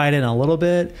even slide in a little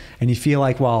bit, and you feel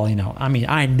like, well, I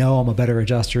know I'm a better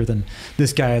adjuster than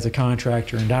this guy as a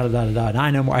contractor, and da da da da da. And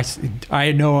I know more.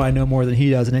 I know more than he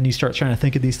does. And then you start trying to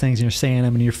think of these things, and you're saying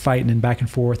them, and you're fighting and back and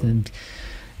forth, and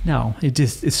no, it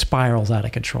spirals out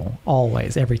of control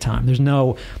always, every time. There's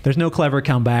no clever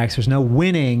comebacks. There's no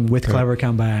winning with clever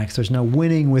comebacks. There's no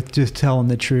winning with just telling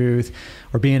the truth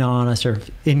or being honest or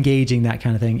engaging that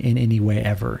kind of thing in any way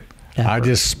ever. I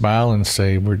just smile and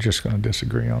say, we're just going to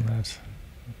disagree on this.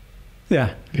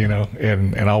 Yeah.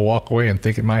 And I'll walk away and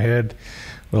think in my head,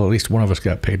 well, at least one of us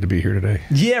got paid to be here today.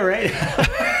 Yeah, right.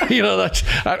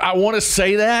 I want to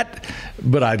say that,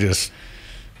 but I just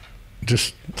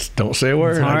don't say a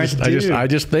word. I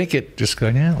just think it. Just go,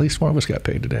 yeah, at least one of us got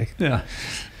paid today. Yeah.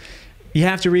 You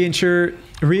have to reassure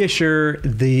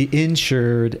the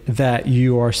insured that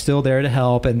you are still there to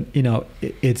help, and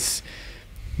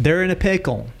they're in a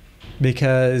pickle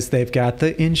because they've got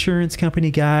the insurance company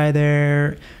guy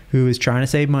there who is trying to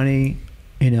save money.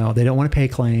 They don't want to pay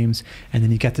claims, and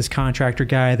then you got this contractor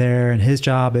guy there, and his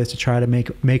job is to try to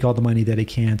make all the money that he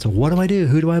can. So what do I do?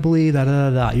 Who do I believe? Da,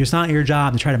 da, da, da. It's not your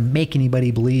job to try to make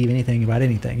anybody believe anything about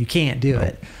anything. You can't do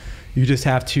it. You just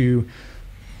have to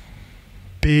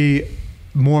be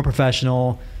more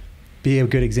professional, be a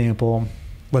good example,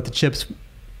 let the chips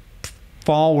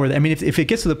fall where. If it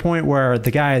gets to the point where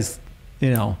the guy is,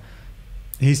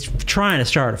 he's trying to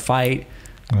start a fight,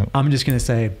 I'm just going to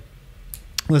say,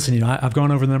 listen, I've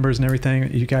gone over the numbers and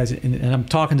everything, you guys, and I'm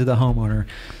talking to the homeowner.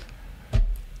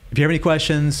 If you have any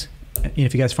questions,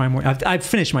 if you guys find more, I've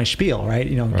finished my spiel, right?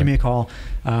 Give me a call,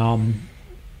 and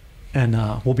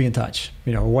we'll be in touch,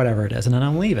 or whatever it is. And then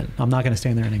I'm leaving. I'm not going to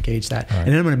stand there and engage that. Right. And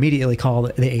then I'm going to immediately call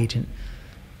the agent,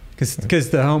 because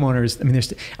the homeowners, and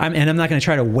I'm not going to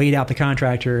try to wait out the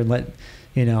contractor and let,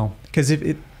 because if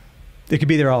it could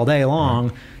be there all day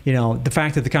long. Right. The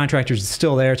fact that the contractor is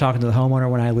still there talking to the homeowner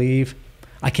when I leave,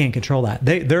 I can't control that.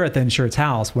 They're at the insured's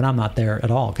house when I'm not there at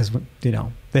all, because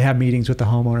they have meetings with the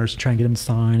homeowners to try and get them to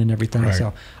sign and everything. Right.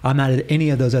 So I'm not at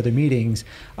any of those other meetings.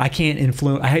 I can't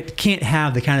influence. I can't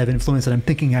have the kind of influence that I'm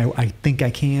thinking I think I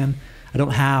can. I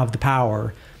don't have the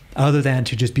power other than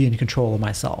to just be in control of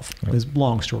myself. Right. Is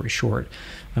long story short.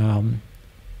 And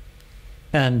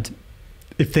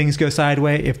if things go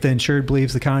sideways, if the insured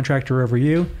believes the contractor over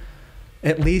you,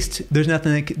 at least there's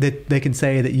nothing that they can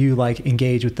say that you like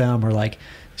engage with them or like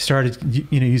started,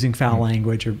 using foul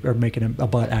language or making a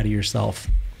butt out of yourself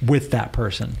with that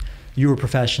person. You were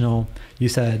professional. You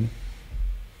said,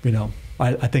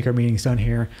 I think our meeting's done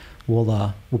here.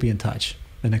 We'll be in touch.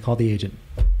 And I called the agent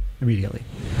immediately.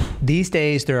 These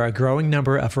days, there are a growing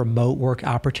number of remote work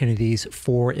opportunities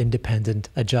for independent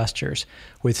adjusters.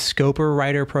 With scoper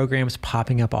writer programs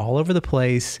popping up all over the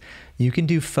place, you can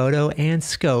do photo and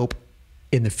scope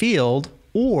in the field,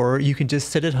 or you can just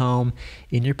sit at home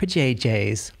in your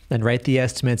PJs and write the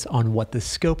estimates on what the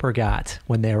scoper got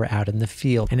when they were out in the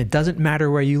field. And it doesn't matter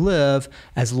where you live,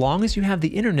 as long as you have the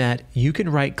internet, you can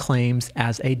write claims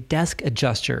as a desk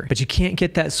adjuster. But you can't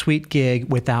get that sweet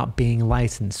gig without being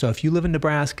licensed. So if you live in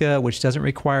Nebraska, which doesn't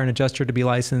require an adjuster to be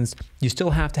licensed, you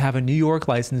still have to have a New York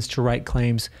license to write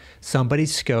claims somebody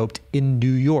scoped in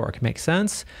New York. Make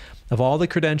sense? Of all the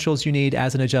credentials you need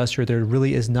as an adjuster, there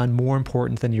really is none more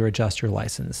important than your adjuster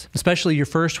license, especially your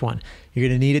first one. You're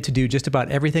going to need it to do just about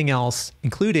everything else,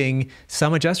 including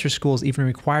some adjuster schools even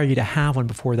require you to have one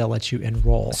before they'll let you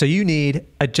enroll. So you need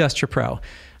AdjusterPro.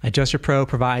 AdjusterPro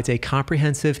provides a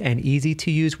comprehensive and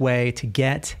easy-to-use way to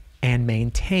get and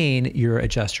maintain your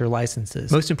adjuster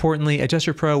licenses. Most importantly,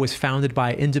 AdjusterPro was founded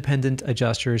by independent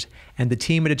adjusters, and the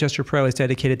team at AdjusterPro is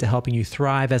dedicated to helping you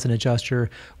thrive as an adjuster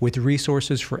with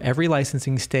resources for every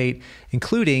licensing state,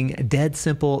 including dead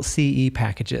simple CE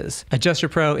packages.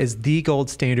 AdjusterPro is the gold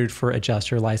standard for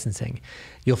adjuster licensing.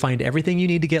 You'll find everything you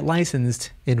need to get licensed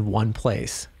in one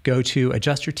place. Go to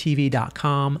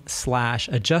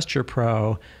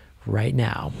AdjusterTV.com/AdjusterPro right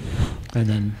now. And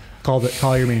then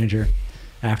call your manager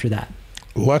after that.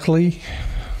 Luckily,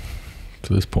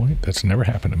 to this point, that's never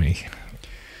happened to me.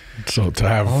 So to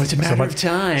have it's a matter of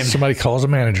time. Somebody calls a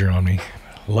manager on me.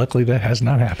 Luckily, that has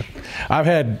not happened. I've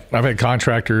had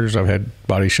contractors, I've had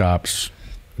body shops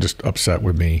just upset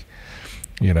with me,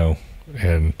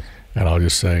 and I'll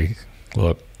just say,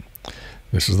 look,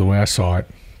 this is the way I saw it.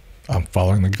 I'm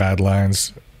following the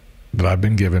guidelines that I've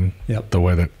been given, the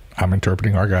way that I'm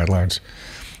interpreting our guidelines,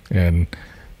 and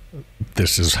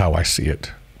this is how I see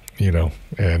it,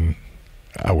 and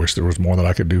I wish there was more that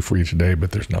I could do for you today,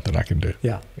 but there's nothing I can do.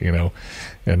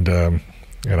 And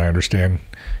I understand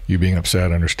you being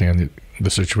upset. I understand the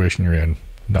situation you're in.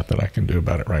 Nothing I can do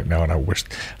about it right now. And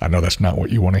I know that's not what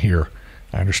you want to hear.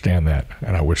 I understand that.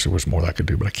 And I wish there was more that I could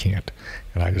do, but I can't.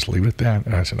 And I just leave it at that.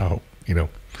 And I said, I hope,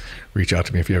 reach out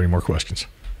to me if you have any more questions.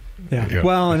 Yeah.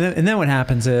 Well, and then what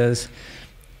happens is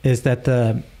that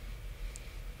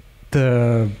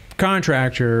the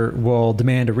contractor will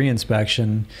demand a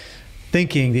reinspection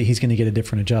thinking that he's going to get a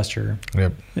different adjuster,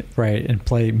 right, and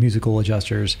play musical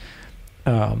adjusters.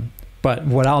 But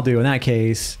what I'll do in that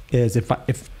case is if I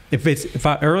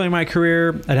early in my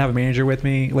career, I'd have a manager with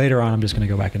me. Later on, I'm just going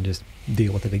to go back and just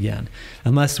deal with it again,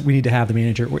 unless we need to have the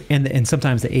manager, and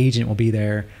sometimes the agent will be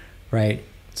there, right,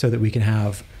 so that we can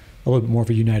have a little bit more of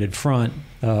a united front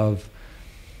of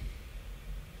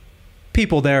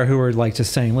people there who are like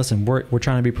just saying, listen, we're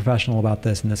trying to be professional about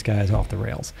this, and this guy is off the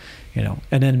rails, and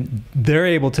then they're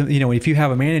able to, if you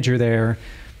have a manager there,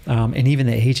 and even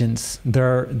the agents,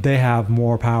 they have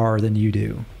more power than you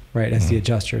do, right? As the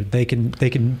adjuster, they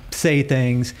can say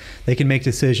things, they can make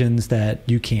decisions that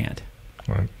you can't,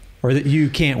 right, or that you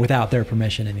can't without their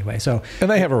permission anyway. So,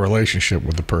 and they have a relationship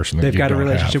with the person. They've got a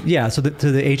relationship. Yeah. So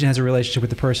the agent has a relationship with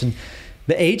the person.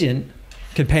 The agent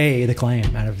can pay the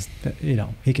claim out of,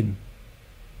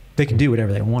 they can do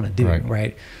whatever they want to do,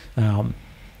 right?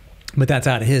 But that's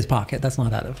out of his pocket. That's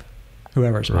not out of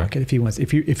whoever's pocket. If he wants,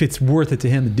 if it's worth it to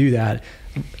him to do that,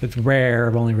 it's rare.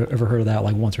 I've only ever heard of that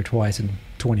like once or twice in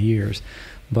 20 years.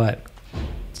 But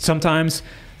sometimes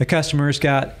the customer's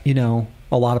got,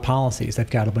 a lot of policies. They've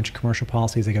got a bunch of commercial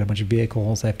policies. They've got a bunch of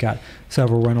vehicles. They've got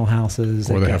several rental houses.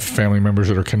 Or they have family members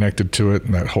that are connected to it,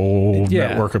 and that whole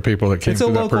network of people that came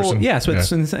through that person. Yeah. So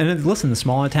and listen, the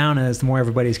smaller the town is, the more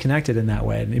everybody's connected in that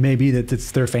way. And it may be that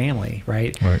it's their family,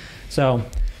 right? Right. So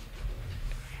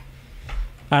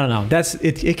I don't know.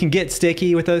 It can get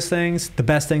sticky with those things. The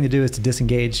best thing to do is to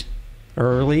disengage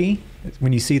early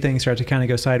when you see things start to kind of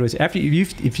go sideways. After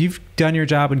if you've done your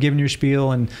job and given your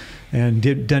spiel and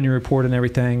done your report and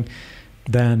everything,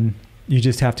 then you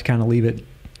just have to kind of leave it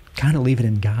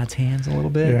in God's hands a little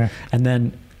bit, and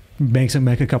then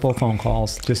make a couple of phone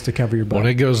calls just to cover your butt. When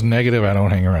it goes negative, I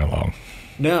don't hang around long.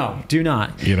 No, do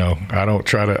not. I don't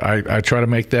try to. I try to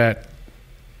make that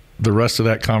the rest of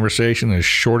that conversation as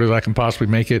short as I can possibly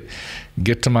make it.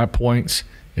 Get to my points.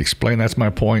 Explain that's my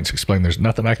points. Explain there's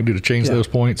nothing I can do to change those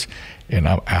points, and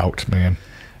I'm out, man.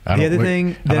 I the other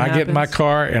thing that I get in my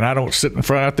car and I don't sit in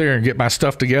front out there and get my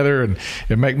stuff together and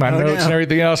make my notes and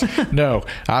everything else. No,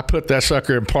 I put that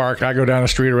sucker in park. I go down the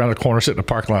street, around the corner, sit in the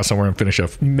parking lot somewhere and finish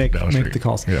up. Make the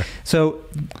calls. Yeah. So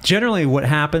generally what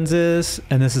happens is,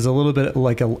 and this is a little bit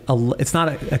like it's not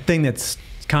a thing that's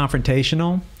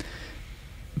confrontational,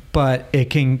 but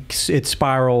it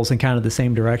spirals in kind of the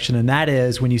same direction. And that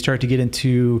is when you start to get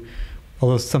into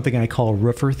something I call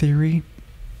roofer theory.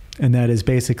 And that is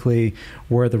basically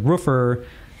where the roofer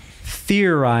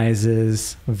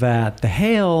theorizes that the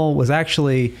hail was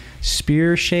actually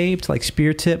spear shaped, like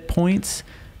spear tip points,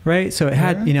 right? So it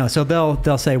had, so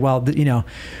they'll say, well,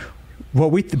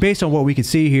 based on what we could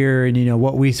see here, and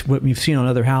what we've seen on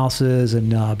other houses,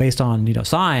 and based on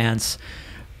science,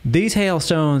 these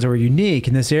hailstones are unique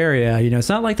in this area. It's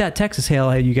not like that Texas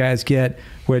hail you guys get,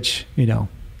 which I don't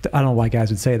know why guys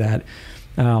would say that.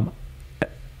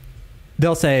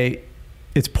 They'll say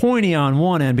it's pointy on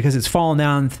one end because it's falling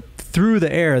down through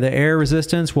the air. The air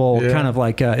resistance will kind of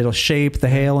like it'll shape the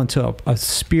hail into a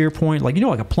spear point, like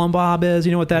like a plumb bob is.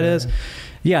 You know what that is?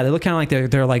 Yeah, they look kind of like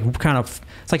they're like kind of,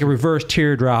 it's like a reverse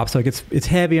teardrop. So it's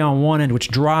heavy on one end, which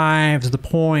drives the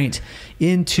point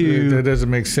into. That doesn't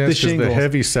make sense because the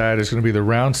heavy side is going to be the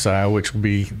round side, which will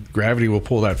be gravity will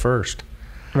pull that first.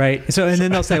 Right. So, and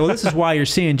then they'll say, well, this is why you're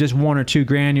seeing just 1 or 2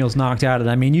 granules knocked out. And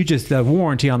I mean, you just, the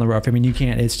warranty on the roof, I mean, you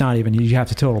can't, it's not even, you have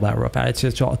to total that roof out. It's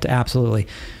just absolutely,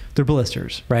 they're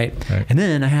blisters, right? And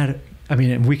then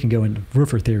and we can go into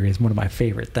roofer theory is one of my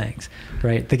favorite things,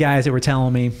 right? The guys that were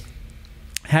telling me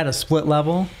had a split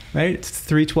level, right? It's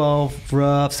 312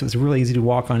 roofs. So it was really easy to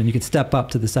walk on, and you could step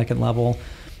up to the second level.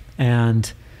 And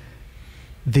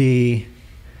the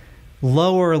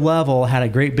lower level had a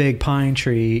great big pine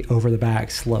tree over the back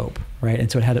slope, right?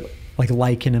 And so it had like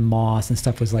lichen and moss and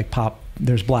stuff was like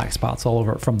there's black spots all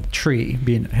over it from the tree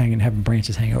having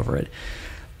branches hang over it.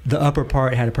 The upper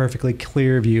part had a perfectly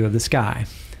clear view of the sky.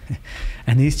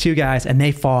 And these two guys, and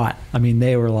they fought. I mean,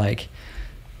 they were like,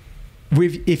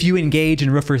 if you engage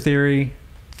in roofer theory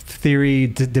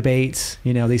debates,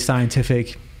 these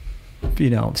scientific,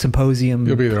 symposium,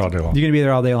 you'll be there all day long. You're going to be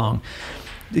there all day long.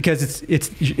 Because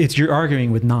it's you're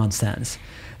arguing with nonsense.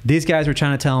 These guys were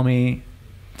trying to tell me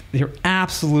they're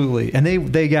absolutely, and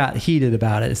they got heated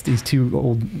about it. It's these two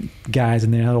old guys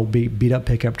in their old beat up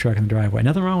pickup truck in the driveway.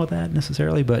 Nothing wrong with that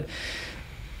necessarily, but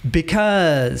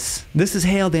because this is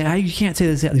hail day, you can't say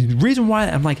this. The reason why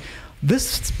I'm like,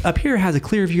 this up here has a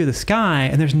clear view of the sky,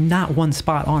 and there's not one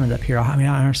spot on it up here. I mean,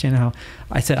 I don't understand how.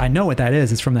 I said I know what that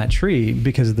is. It's from that tree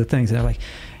because of the things that are like.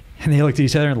 And they looked at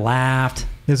each other and laughed.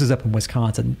 This is up in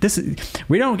Wisconsin.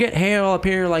 We don't get hail up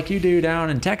here like you do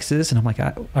down in Texas. And I'm like,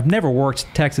 I've never worked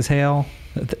Texas hail.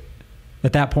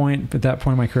 At that point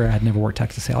in my career, I had never worked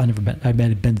Texas hail. I'd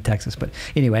been to Texas, but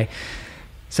anyway.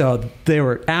 So they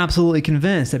were absolutely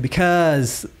convinced that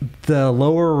because the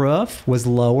lower roof was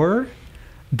lower,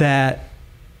 that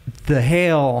the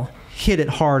hail hit it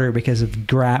harder because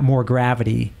of more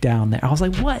gravity down there. I was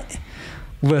like, what?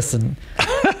 Listen.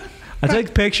 I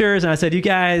took pictures and I said, you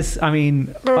guys, I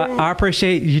mean, I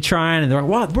appreciate you trying. And they're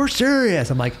like, what? We're serious.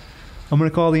 I'm like, I'm going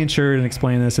to call the insured and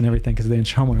explain this and everything because the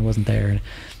homeowner wasn't there. And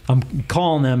I'm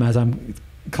calling them as I'm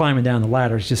climbing down the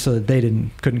ladders just so that they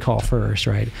couldn't call first,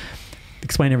 right?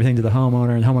 Explain everything to the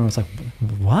homeowner, and the homeowner was like,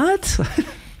 what?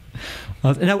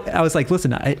 I was like,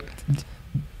 listen,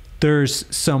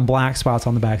 there's some black spots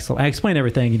on the back. So I explained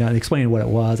everything, I explained what it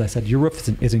was. I said, your roof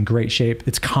is in great shape.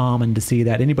 It's common to see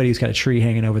that. Anybody who's got a tree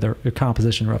hanging over their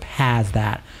composition roof has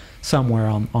that somewhere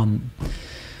on.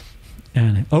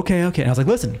 And okay. And I was like,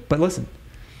 listen,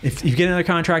 if you get another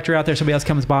contractor out there, somebody else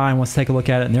comes by and wants to take a look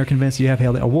at it and they're convinced you have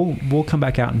hail, we'll come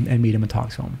back out and meet them and talk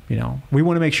to them. We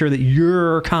want to make sure that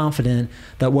you're confident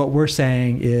that what we're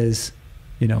saying is,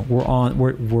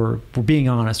 we're being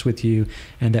honest with you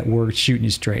and that we're shooting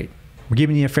you straight. We're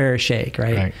giving you a fair shake,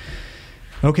 right?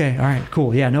 Okay, all right,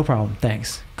 cool. Yeah, no problem.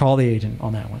 Thanks. Call the agent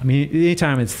on that one. I mean,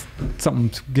 anytime it's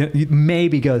something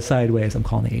maybe goes sideways, I'm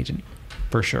calling the agent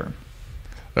for sure.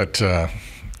 That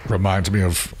reminds me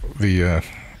of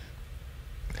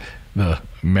the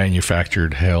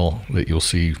manufactured hail that you'll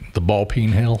see, the ball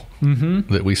peen hail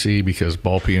that we see, because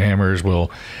ball peen hammers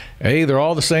will, A, they're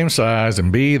all the same size,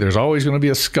 and B, there's always going to be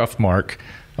a scuff mark,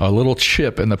 a little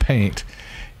chip in the paint,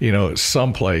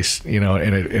 someplace, and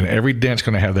every dent's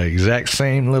going to have the exact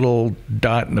same little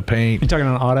dot in the paint. You're talking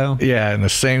on auto? Yeah, in the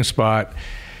same spot.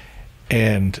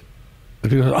 And the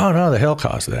people go, oh no, the hail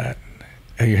caused that.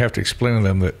 And you have to explain to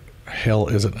them that hail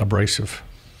isn't abrasive.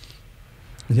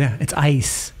 Yeah, it's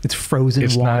ice. It's frozen water.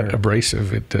 It's not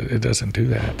abrasive. It doesn't do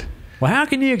that. Well, how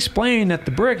can you explain that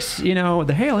the bricks,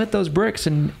 the hail hit those bricks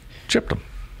and chipped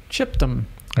them?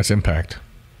 That's impact.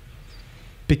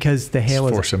 Because the hail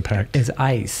It's force impact. is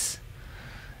ice.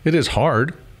 It is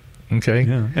hard. Okay.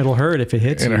 Yeah. It'll hurt if it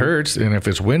hits and you. It hurts. And if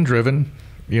it's wind driven,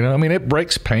 you know, I mean, it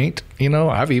breaks paint. You know,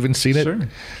 I've even seen it. Sure.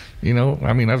 You know,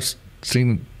 I mean, I've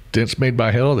seen dents made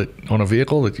by hail that on a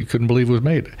vehicle that you couldn't believe was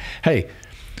made. Hey,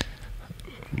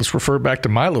 let's refer back to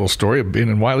my little story of being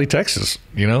in Wiley, Texas.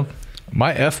 You know,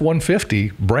 my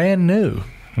F-150, brand new.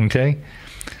 Okay.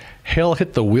 Hail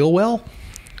hit the wheel well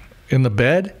in the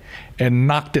bed and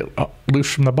knocked it loose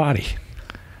from the body.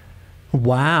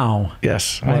 Wow.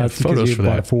 Yes, Well, I have photos for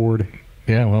that. Ford.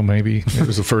 Yeah, well, maybe it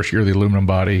was the first year of the aluminum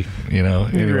body. You know,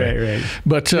 anyway. Right.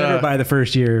 But Never by the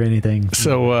first year of anything.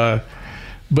 So,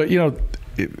 but you know,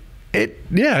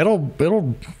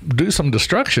 it'll do some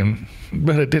destruction,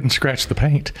 but it didn't scratch the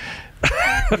paint.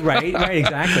 right,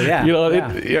 exactly. Yeah. You know,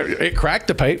 it cracked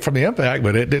the paint from the impact,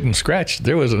 but it didn't scratch.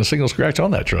 There wasn't a single scratch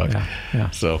on that truck. Yeah.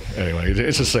 So anyway,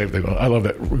 it's the same thing. I love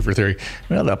that roofer theory.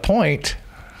 Well, the point.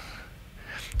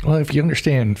 Well, if you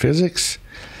understand physics,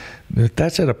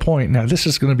 that's at a point. Now, this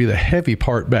is going to be the heavy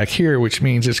part back here, which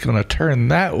means it's going to turn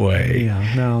that way.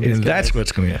 Yeah, no, and that's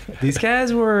what's going to happen. These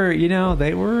guys were,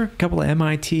 they were a couple of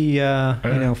MIT,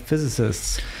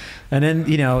 physicists. And then,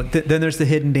 then there's the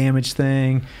hidden damage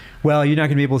thing. Well, you're not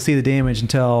going to be able to see the damage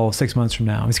until 6 months from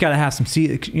now. It's got to have some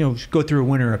go through a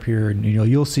winter up here, and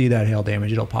you'll see that hail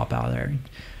damage. It'll pop out there.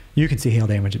 You can see hail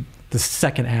damage the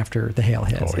second after the hail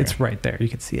hits. Oh, yeah. It's right there. You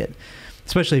can see it.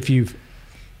 Especially if you've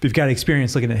got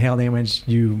experience looking at hail damage,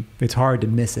 it's hard to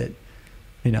miss it.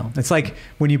 It's like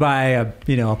when you buy a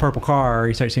purple car,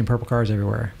 you start seeing purple cars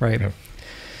everywhere, right? Yep.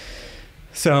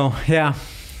 So yeah,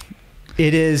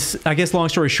 it is. I guess long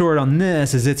story short on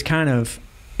this is it's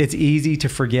easy to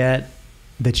forget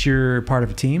that you're part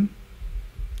of a team,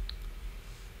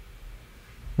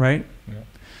 right? Yeah.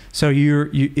 So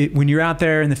when you're out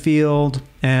there in the field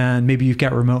and maybe you've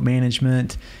got remote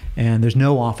management and there's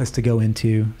no office to go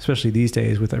into, especially these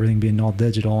days with everything being all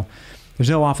digital, there's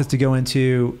no office to go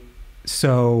into.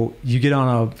 So you get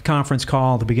on a conference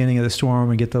call at the beginning of the storm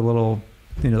and get the little,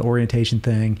 the orientation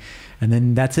thing, and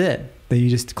then that's it. Then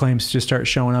claims just start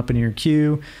showing up in your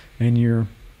queue and you're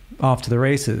off to the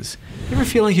races. You ever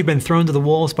feel like you've been thrown to the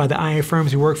wolves by the IA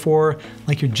firms you work for,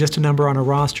 like you're just a number on a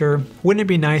roster? Wouldn't it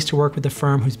be nice to work with a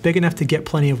firm who's big enough to get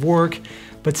plenty of work,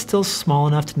 but still small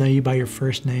enough to know you by your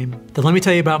first name? Then let me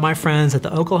tell you about my friends at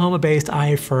the Oklahoma-based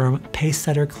IA firm,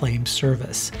 Pacesetter Claims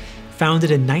Service.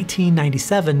 Founded in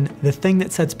 1997, the thing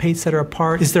that sets Pacesetter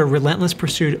apart is their relentless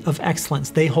pursuit of excellence.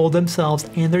 They hold themselves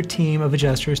and their team of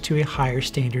adjusters to a higher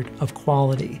standard of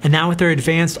quality. And now with their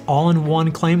advanced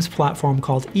all-in-one claims platform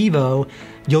called EVO,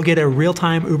 you'll get a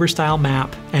real-time Uber-style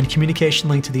map and communication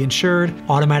link to the insured,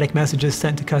 automatic messages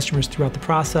sent to customers throughout the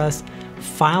process,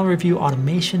 file review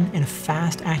automation, and a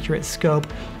fast, accurate scope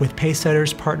with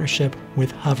Pacesetter's partnership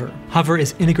with Hover. Hover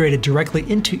is integrated directly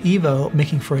into EVO,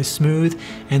 making for a smooth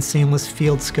and seamless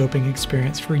field scoping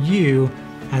experience for you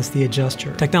as the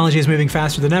adjuster. Technology is moving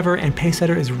faster than ever, and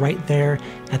Pacesetter is right there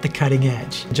at the cutting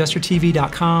edge.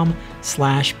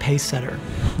 AdjusterTV.com/Pacesetter.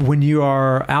 When you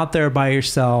are out there by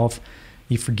yourself,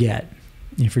 you forget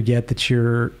that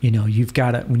you've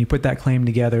got it. When you put that claim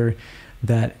together,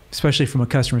 that especially from a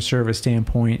customer service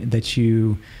standpoint, that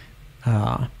you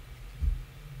help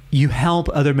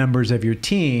other members of your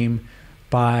team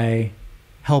by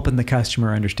helping the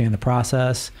customer understand the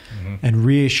process and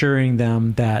reassuring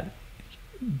them that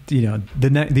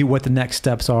what the next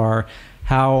steps are,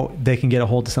 how they can get a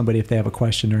hold of somebody if they have a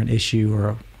question or an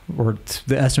issue, or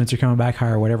the estimates are coming back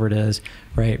higher, whatever it is,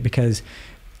 right? Because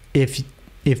if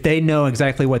they know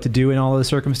exactly what to do in all those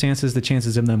circumstances, the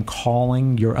chances of them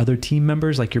calling your other team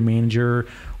members, like your manager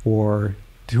or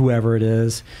whoever it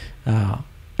is,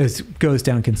 goes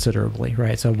down considerably,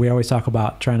 right? So we always talk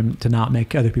about trying to not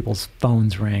make other people's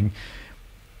phones ring.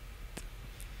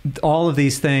 All of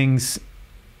these things,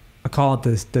 I call it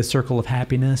the circle of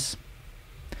happiness.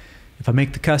 If I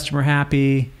make the customer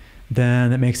happy,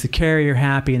 then it makes the carrier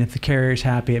happy, and if the carrier's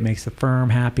happy, it makes the firm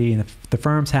happy, and if the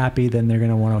firm's happy, then they're going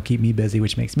to want to keep me busy,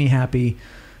 which makes me happy.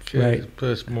 Right?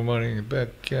 Puts more money in your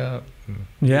bank account.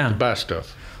 Yeah. Buy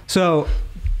stuff. So,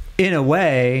 in a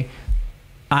way,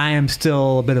 I am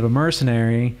still a bit of a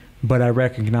mercenary, but I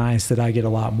recognize that I get a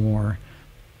lot more.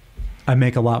 I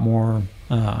make a lot more.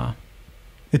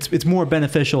 It's more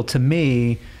beneficial to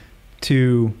me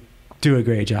to do a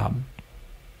great job.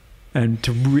 And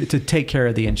to take care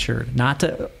of the insured, not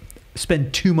to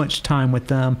spend too much time with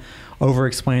them, over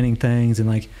explaining things, and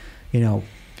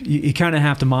you kind of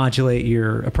have to modulate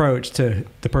your approach to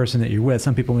the person that you're with.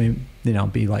 Some people may,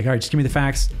 be like, all right, just give me the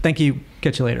facts. Thank you.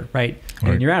 Catch you later. Right.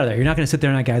 And you're out of there. You're not going to sit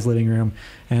there in that guy's living room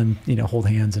and, hold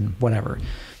hands and whatever.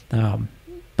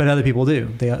 But other people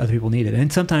do. Other people need it.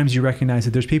 And sometimes you recognize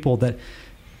that there's people that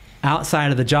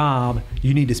outside of the job,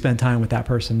 you need to spend time with that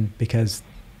person because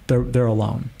they're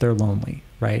alone. They're lonely.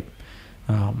 Right.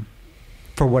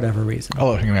 For whatever reason. I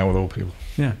love hanging out with old people.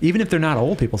 Yeah. Even if they're not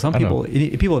old people, some people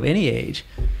of any age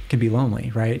can be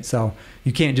lonely, right? So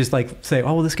you can't just like say,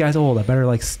 oh, well, this guy's old. I better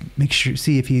like make sure,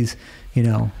 see if he's,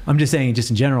 I'm just saying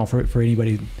just in general for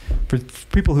anybody, for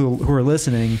people who are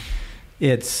listening,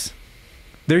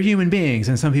 they're human beings,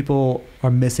 and some people are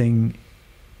missing,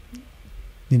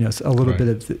 a little bit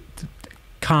of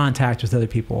contact with other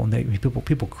people, and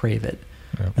people crave it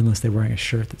unless they're wearing a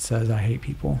shirt that says, I hate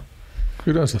people.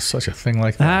 Who does such a thing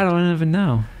like that? I don't even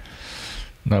know.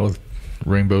 Not with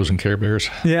rainbows and Care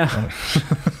Bears. Yeah.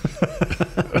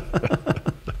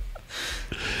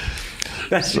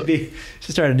 Should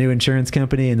start a new insurance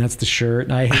company, and that's the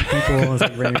shirt. I hate people. It's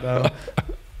like rainbow.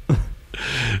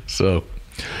 So,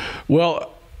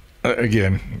 well,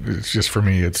 again, it's just for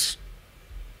me.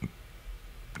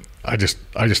 I just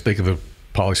think of the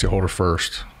policyholder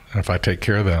first, and if I take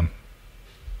care of them,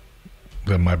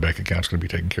 then my bank account's going to be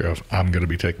taken care of. I'm going to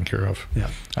be taken care of.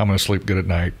 Yeah. I'm going to sleep good at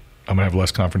night. I'm going to have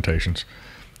less confrontations,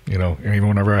 and even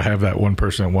whenever I have that one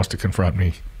person that wants to confront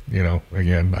me,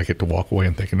 again, I get to walk away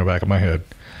and think in the back of my head,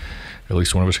 at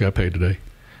least one of us got paid today.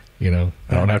 I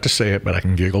don't have to say it, but I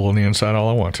can giggle on the inside all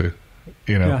I want to,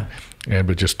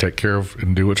 but just take care of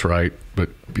and do what's right, but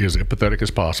be as empathetic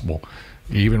as possible.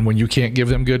 Even when you can't give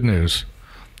them good news,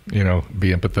 be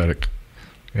empathetic.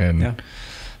 And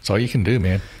that's all you can do,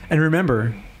 man. And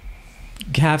remember,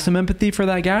 have some empathy for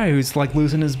that guy who's like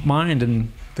losing his mind,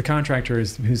 and the contractor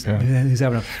who's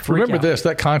having a freak Remember out.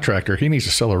 That contractor, he needs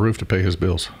to sell a roof to pay his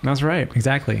bills. That's right.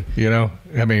 Exactly.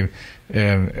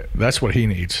 And that's what he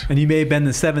needs. And you may have been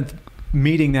the 7th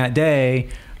meeting that day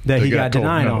that he got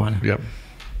denied on. Yep.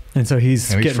 And so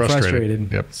he's getting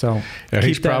frustrated. Yep. So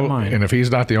keep that in mind. And if he's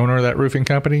not the owner of that roofing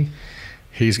company,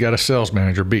 he's got a sales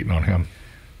manager beating on him.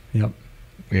 Yep.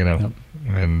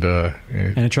 And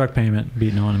a truck payment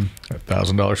beating on him.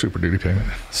 $1,000 Super Duty payment.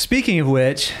 Speaking of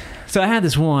which, so I had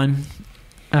this one.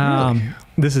 Really?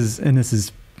 This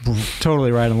is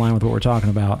totally right in line with what we're talking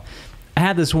about. I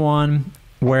had this one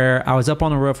where I was up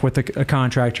on the roof with a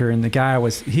contractor, and the guy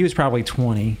was probably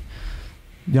 20,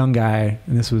 young guy,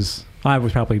 and I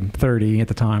was probably 30 at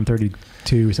the time,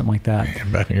 32, something like that.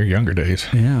 Man, back in your younger days.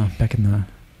 Yeah, back in the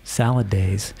salad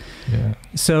days. Yeah.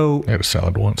 So I had a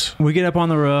salad once. We get up on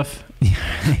the roof,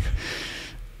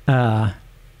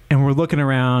 and we're looking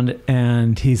around,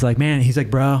 and he's like,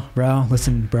 bro,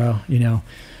 listen, bro,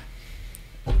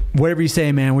 whatever you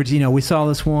say, man. We saw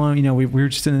this one, we were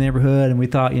just in the neighborhood, and we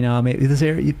thought, maybe this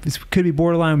area, this could be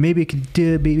borderline. Maybe it could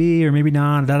be, or maybe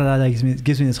not. It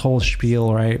gives me this whole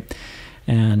spiel, right?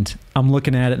 And I'm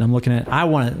looking at it, I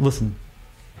want to listen.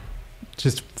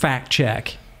 Just fact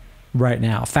check right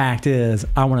now. Fact is,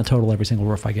 I want to total every single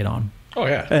roof I get on. Oh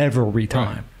yeah, every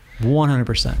time,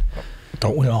 100%.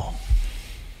 Don't we all?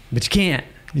 But you can't.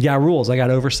 You got rules. I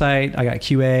got oversight. I got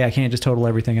QA. I can't just total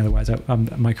everything. Otherwise,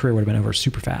 my career would have been over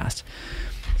super fast.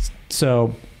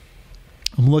 So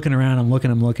I'm looking around. I'm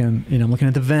looking. I'm looking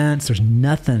at the vents. There's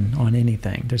nothing on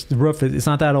anything. There's the roof. It's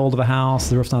not that old of a house.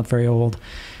 The roof's not very old.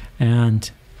 And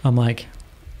I'm like,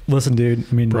 listen, dude.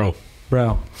 Bro.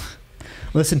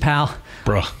 Listen, pal.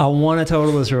 Bro. I want to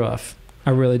total this roof.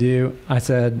 I really do. I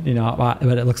said, but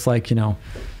it looks like,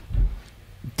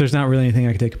 there's not really anything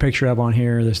I can take a picture of on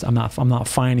here. I'm not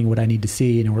finding what I need to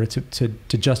see in order to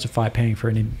justify paying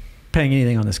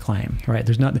anything on this claim, right?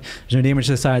 There's no damage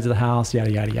to the sides of the house,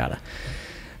 yada, yada, yada.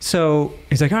 So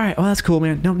he's like, all right, well, that's cool,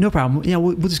 man. No problem. Yeah,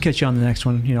 we'll just catch you on the next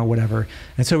one, whatever.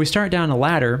 And so we start down a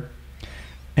ladder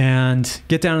and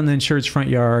get down in the insured's front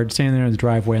yard, standing there in the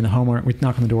driveway, and the homeowner, we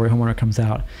knock on the door, the homeowner comes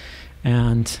out,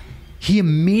 and he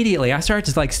immediately, I start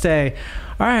to like say,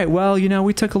 all right, well,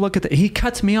 we took a look at he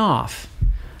cuts me off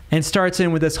and starts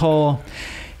in with this whole,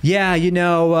 yeah,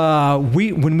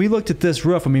 when we looked at this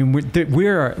roof,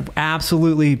 we're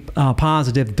absolutely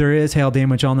positive there is hail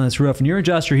damage on this roof, and your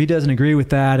adjuster, he doesn't agree with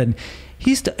that, and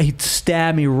he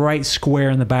stabbed me right square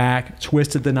in the back,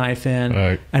 twisted the knife in,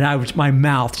 right. And my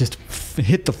mouth just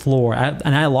hit the floor,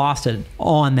 and I lost it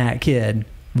on that kid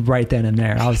right then and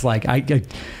there. I was like, I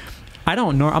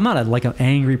don't know. I'm not an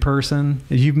angry person.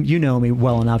 You know me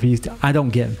well enough. I don't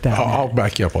get that. I'll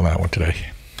back you up on that one today.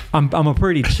 I'm a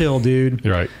pretty chill dude.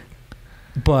 You're right.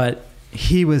 But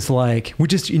he was like, we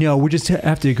just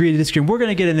have to agree to disagree. We're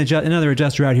going to get another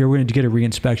adjuster out here. We're going to get a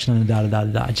reinspection and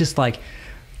da-da-da-da-da.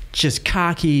 Just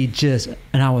cocky,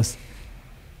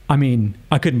 and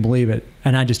I couldn't believe it.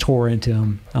 And I just tore into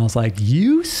him. I was like,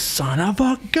 you son of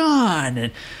a gun.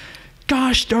 And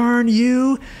gosh darn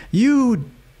you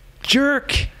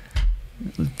jerk.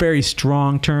 Very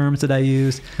strong terms that I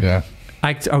used. Yeah.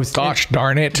 I was. Gosh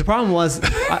darn it. The problem was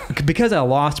because I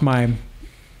lost my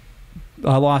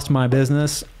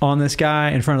business on this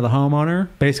guy in front of the homeowner,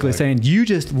 basically saying, you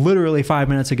just literally 5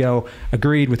 minutes ago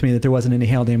agreed with me that there wasn't any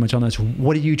hail damage on this.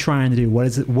 What are you trying to do?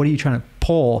 What are you trying to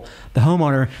pull? The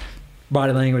homeowner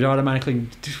body language automatically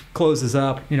closes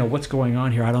up. What's going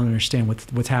on here? I don't understand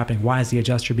what's happening. Why is the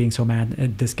adjuster being so mad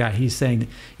at this guy? He's saying,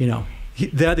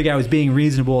 the other guy was being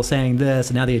reasonable saying this,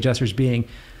 and now the adjuster's being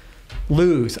I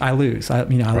lose. I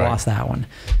lost that one.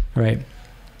 Right.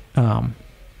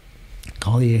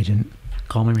 Call the agent,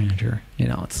 call my manager.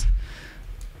 It's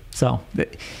so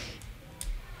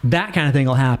that kind of thing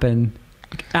will happen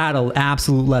at an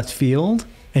absolute left field,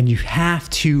 and you have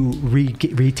to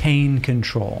retain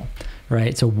control,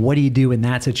 right? So what do you do in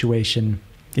that situation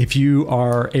if you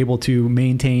are able to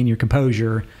maintain your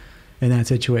composure in that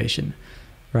situation,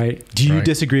 right? Do you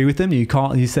disagree with them? Do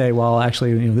you say, well,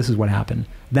 actually, this is what happened.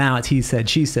 Now it's he said,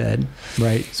 she said,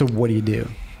 right? So what do you do?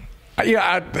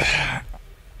 Yeah,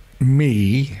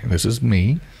 this is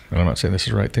me, and I'm not saying this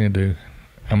is the right thing to do.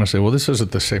 I'm going to say, well, this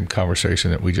isn't the same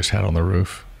conversation that we just had on the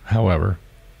roof. However,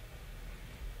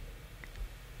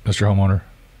 Mr. Homeowner,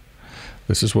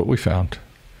 this is what we found.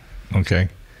 Okay.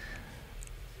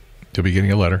 You'll be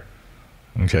getting a letter.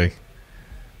 Okay.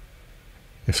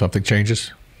 If something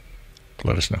changes,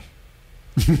 let us know.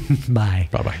 Bye.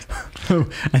 Bye-bye.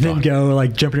 And then go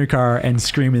jump in your car and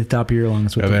scream at the top of your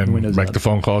lungs with the windows make up. the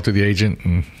phone call to the agent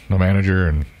and the manager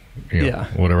and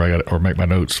whatever I got, or make my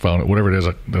notes, phone, whatever it is,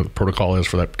 the protocol is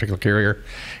for that particular carrier.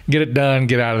 Get it done,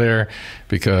 get out of there,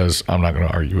 because I'm not going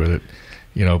to argue with it,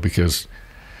 because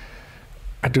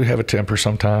I do have a temper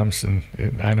sometimes, and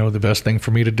I know the best thing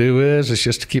for me to do is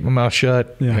just to keep my mouth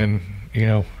shut. Yeah. And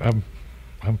I'm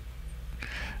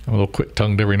a little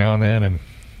quick-tongued every now and then, and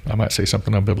I might say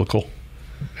something unbiblical,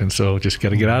 and so just got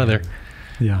to get out of there.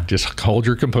 Yeah. Just hold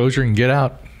your composure and get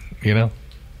out.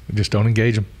 Just don't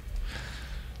engage them.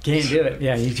 Can't do it.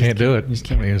 Yeah, you can't do it. You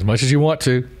can't. As much as you want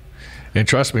to, and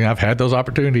trust me, I've had those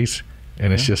opportunities,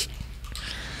 and it's just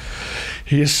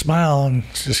you just smile and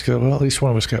just go, well, at least one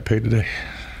of us got paid today.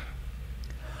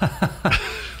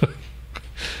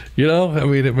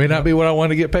 It may not be what I wanted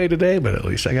to get paid today, but at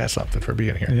least I got something for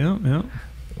being here. Yeah.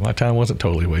 My time wasn't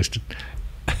totally wasted.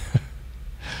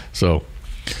 So,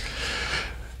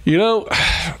 I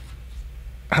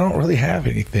don't really have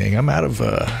anything. I'm out of,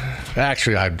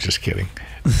 actually, I'm just kidding.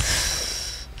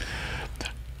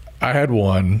 I had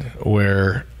one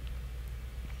where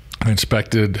I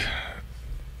inspected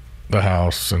the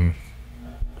house and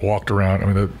walked around.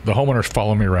 The homeowners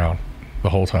followed me around the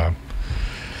whole time.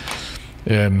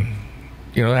 And,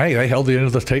 hey, they held the end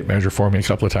of the tape measure for me a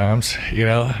couple of times,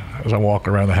 as I walked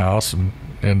around the house and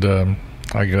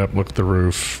I get up, look at the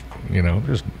roof,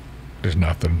 there's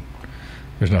nothing.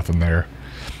 There's nothing there.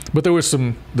 But there was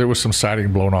some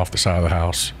siding blown off the side of the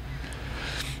house.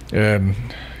 And,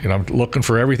 I'm looking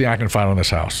for everything I can find on this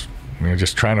house.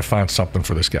 Just trying to find something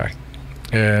for this guy.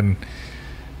 And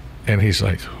he's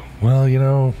like, well,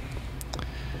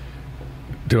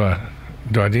 do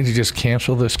I need to just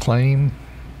cancel this claim,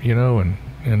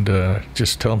 and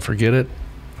just tell him forget it?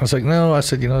 I was like, no. I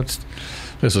said, this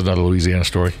is another Louisiana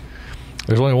story.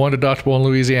 There's only one deductible in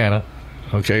Louisiana.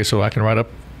 Okay, so I can write up,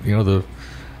 he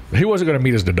wasn't going to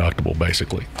meet his deductible,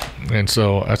 basically. And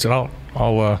so I said,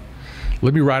 I'll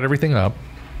let me write everything up.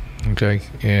 Okay,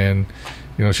 and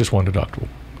it's just one deductible,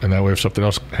 and that way if something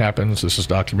else happens, this is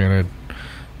documented,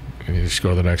 and you just go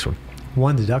to the next one.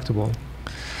 One deductible.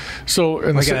 So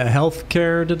in a health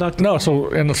care deductible? No. So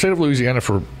in the state of Louisiana,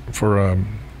 for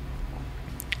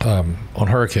on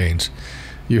hurricanes,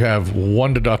 you have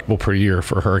one deductible per year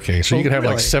for hurricanes. So you could have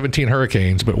like 17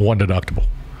 hurricanes, but one deductible.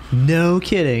 No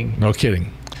kidding. No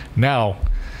kidding. Now,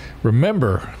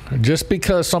 remember, just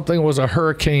because something was a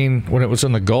hurricane when it was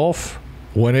in the Gulf,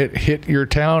 when it hit your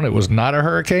town, it was not a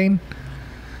hurricane.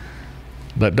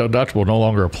 That deductible no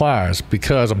longer applies,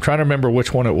 because I'm trying to remember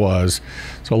which one it was.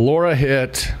 So Laura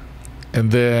hit,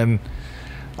 and then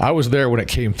I was there when it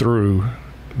came through.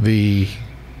 The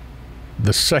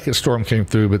second storm came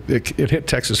through, but it hit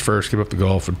Texas first, came up the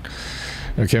Gulf, and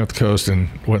it came up the coast and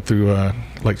went through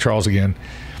Lake Charles again.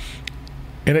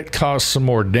 And it caused some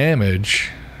more damage,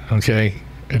 okay,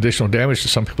 additional damage to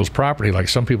some people's property. Like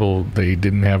some people, they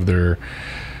didn't have their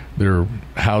their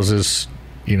houses,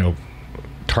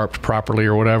 tarped properly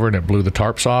or whatever, and it blew the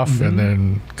tarps off and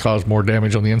then caused more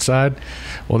damage on the inside.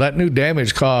 Well, that new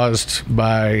damage caused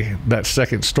by that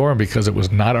second storm, because it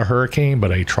was not a hurricane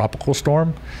but a tropical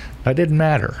storm, that didn't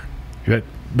matter.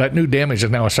 That new damage is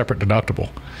now a separate deductible.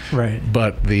 Right.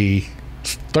 But the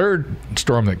third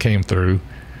storm that came through,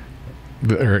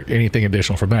 or anything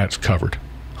additional from that, is covered.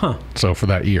 Huh. So for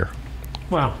that year.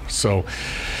 Wow. So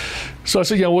I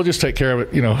said, we'll just take care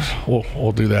of it.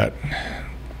 We'll do that.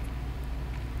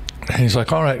 And he's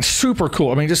like, all right, super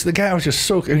cool. I mean, just the guy was just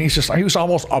so, and he was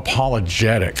almost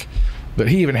apologetic that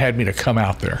he even had me to come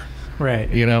out there. Right.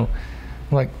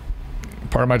 Like,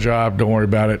 part of my job, don't worry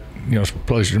about it. It's a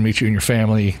pleasure to meet you and your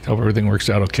family. Hope everything works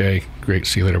out okay. Great.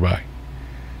 See you later. Bye.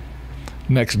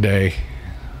 Next day,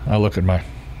 I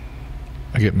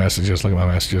get messages, look at my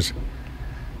messages.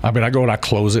 I mean, I go and I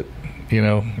close it,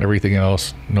 everything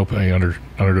else, no pay under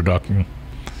deducting.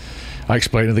 I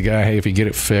explained to the guy, hey, if you get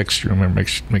it fixed, remember,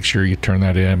 make sure you turn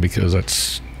that in, because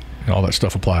that's, all that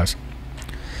stuff applies.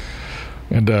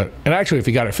 And actually, if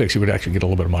he got it fixed, he would actually get a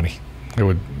little bit of money.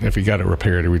 If he got it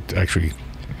repaired, it would actually,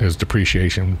 his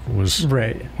depreciation would give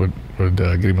him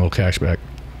a little cash back.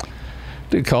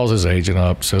 Dude calls his agent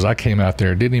up, says, I came out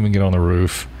there, didn't even get on the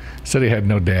roof, said he had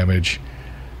no damage,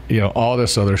 all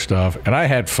this other stuff. And I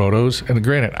had photos, and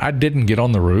granted, I didn't get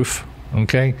on the roof,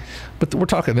 okay? But we're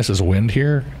talking, this is wind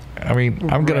here. I mean,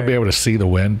 I'm going to be able to see the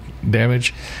wind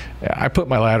damage. I put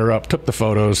my ladder up, took the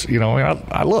photos,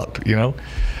 I looked,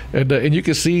 and you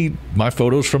can see my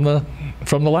photos from the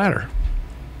ladder.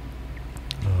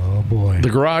 Oh boy. The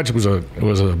garage was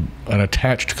an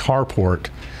attached carport.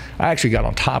 I actually got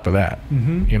on top of that,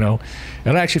 and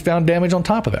I actually found damage on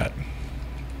top of that.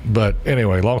 But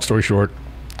anyway, long story short,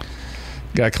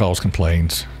 guy calls,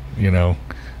 complains, they're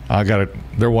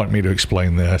wanting me to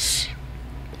explain this.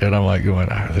 And I'm like going,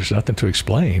 there's nothing to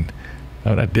explain.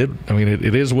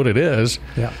 It is what it is.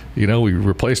 Yeah. We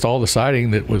replaced all the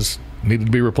siding that needed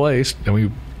to be replaced,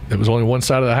 and it was only one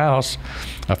side of the house.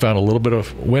 I found a little bit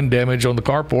of wind damage on the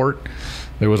carport.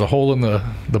 There was a hole in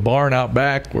the barn out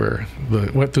back where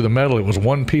it went through the metal. It was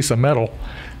one piece of metal,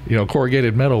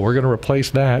 corrugated metal. We're going to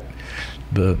replace that.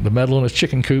 The metal in his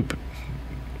chicken coop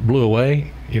blew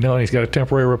away, and he's got a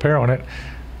temporary repair on it.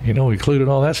 We included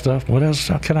all that stuff. What else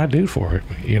can I do for it?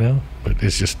 But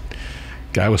it's just,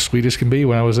 guy was sweet as can be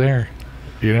when I was there.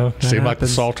 Seemed like the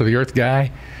salt of the earth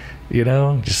guy.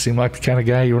 Just seemed like the kind of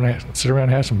guy you want to sit around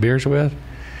and have some beers with.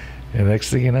 And next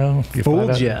thing you know,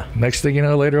 next thing you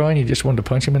know, later on, you just wanted to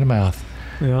punch him in the mouth.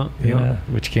 Yeah.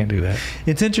 But you can't do that.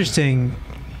 It's interesting.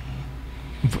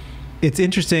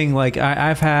 Like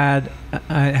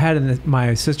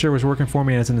my sister was working for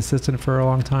me as an assistant for a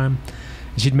long time.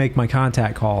 She'd make my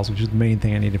contact calls, which was the main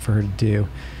thing I needed for her to do.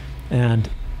 And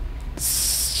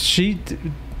she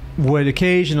would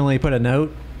occasionally put a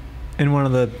note in one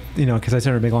of the, because I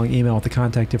sent her a big long email with the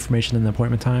contact information and the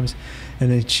appointment times. And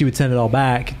then she would send it all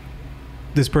back.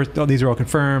 These are all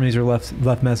confirmed. These are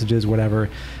left messages, whatever.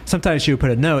 Sometimes she would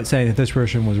put a note saying that this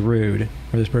person was rude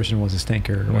or this person was a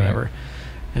stinker or whatever.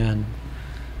 And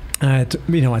I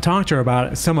talked to her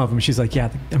about it. Some of them, she's like, yeah,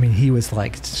 he was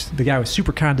like, the guy was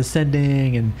super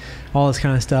condescending and all this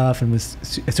kind of stuff. And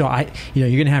you're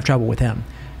going to have trouble with him.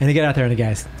 And they get out there and the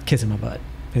guy's kissing my butt.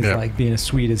 It's like being as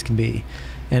sweet as can be.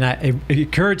 And it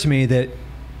occurred to me that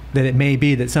it may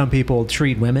be that some people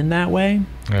treat women that way,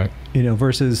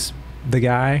 versus the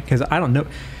guy. Because I don't know.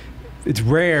 It's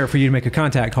rare for you to make a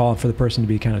contact call for the person to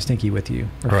be kind of stinky with you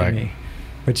or for me.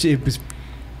 But it was,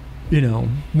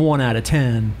 1 out of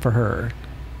 10 for her.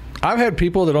 I've had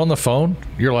people that on the phone,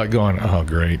 you're like going, oh,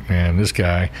 great, man, this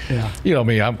guy. Yeah.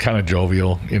 Me, I'm kind of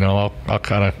jovial. I'll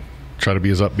kind of try to be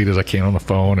as upbeat as I can on the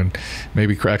phone and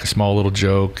maybe crack a small little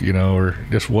joke, or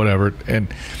just whatever. And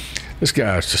this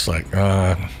guy was just like,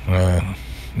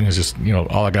 it was just,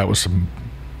 all I got was some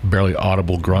barely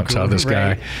audible grunts out of this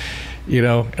guy,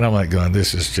 and I'm like going,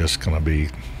 this is just going to be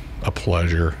a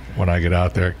pleasure when I get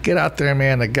out there. Get out there,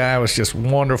 man. The guy was just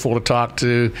wonderful to talk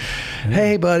to.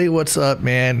 Hey, buddy, what's up,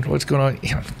 man? What's going on?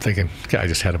 I'm thinking, guy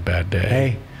just had a bad day.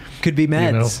 Hey, could be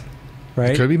meds,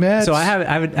 right? Could be meds. So I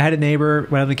had a neighbor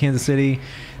when I lived in Kansas City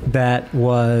that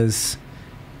was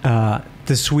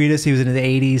the sweetest. He was in his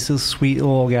 80s, so sweet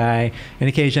little guy. And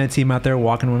occasionally I'd see him out there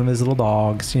walking one of his little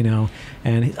dogs,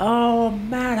 and he's, oh,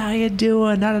 Matt, how you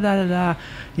doing? Da da da da da.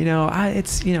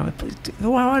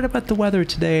 What about the weather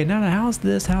today? No, how's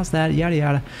this? How's that? Yada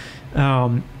yada.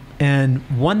 And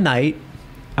one night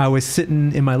I was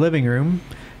sitting in my living room,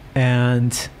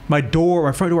 and my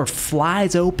front door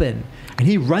flies open, and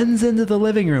he runs into the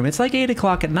living room. It's like 8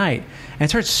 o'clock at night, and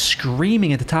starts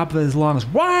screaming at the top of his lungs,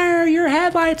 "Why are your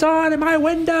headlights on in my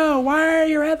window? Why are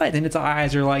your headlights?" And its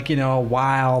eyes are like,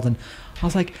 wild. And I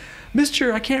was like,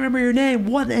 "Mister, I can't remember your name.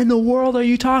 What in the world are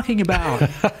you talking about?"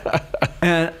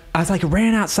 And I was like,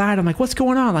 ran outside. I'm like, "What's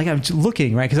going on?" Like, I'm just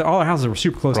looking, right? Because all our houses were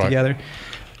super close together.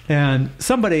 And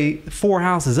somebody 4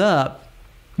 houses up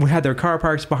had their car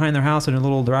parked behind their house in a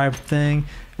little drive thing.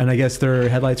 And I guess their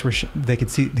headlights were, they could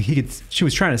see, she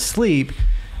was trying to sleep.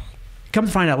 Come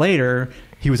to find out later,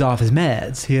 he was off his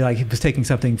meds. He was taking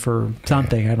something for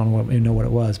something. I don't even know what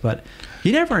it was, but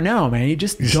you never know, man. You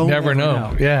just don't never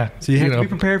know. Yeah. So you have to be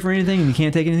prepared for anything, and you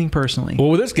can't take anything personally. Well,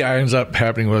 what this guy ends up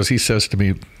happening was he says to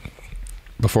me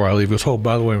before I leave, he goes, "Oh,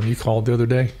 by the way, when you called the other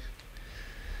day,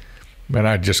 man,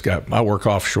 I work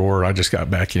offshore. I just got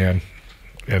back in,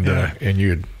 and I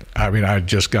had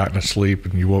just gotten to sleep,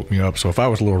 and you woke me up. So if I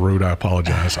was a little rude, I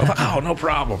apologize." I was like, "Oh, no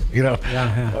problem." Yeah.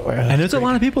 And there's a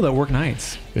lot of people that work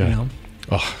nights. Yeah.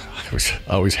 Oh,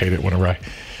 I always hate it whenever I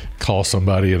call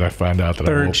somebody and I find out that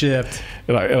third shift,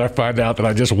 and I find out that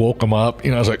I just woke them up.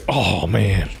 I was like, "Oh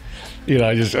man,"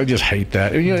 I just hate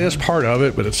that. And, it's part of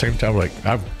it, but at the same time, like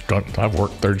I've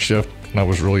worked third shift when I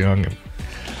was really young, and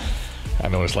I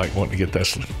know it's like wanting to get that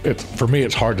sleep. For me,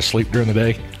 it's hard to sleep during the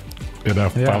day, and I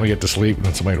finally get to sleep, and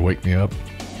then somebody to wake me up.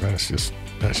 That's just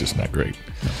not great.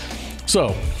 No.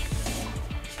 So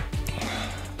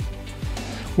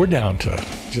we're down to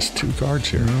just 2 cards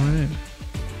here. All right.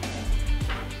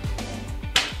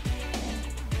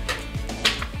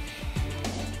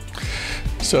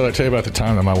 So I tell you about the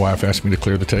time that my wife asked me to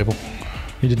clear the table.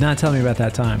 You did not tell me about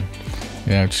that time.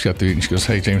 Yeah, I just got through eating. She goes,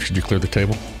 "Hey, James, could you clear the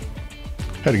table?"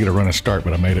 Had to get a running start,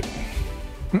 but I made it.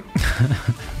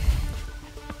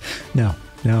 No,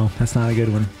 that's not a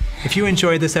good one. If you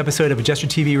enjoyed this episode of Adjuster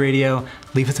TV Radio,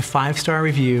 leave us a 5-star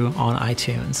review on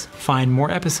iTunes. Find more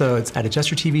episodes at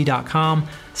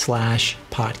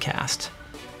adjustertv.com/podcast.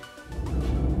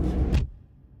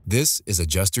 This is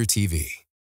Adjuster TV.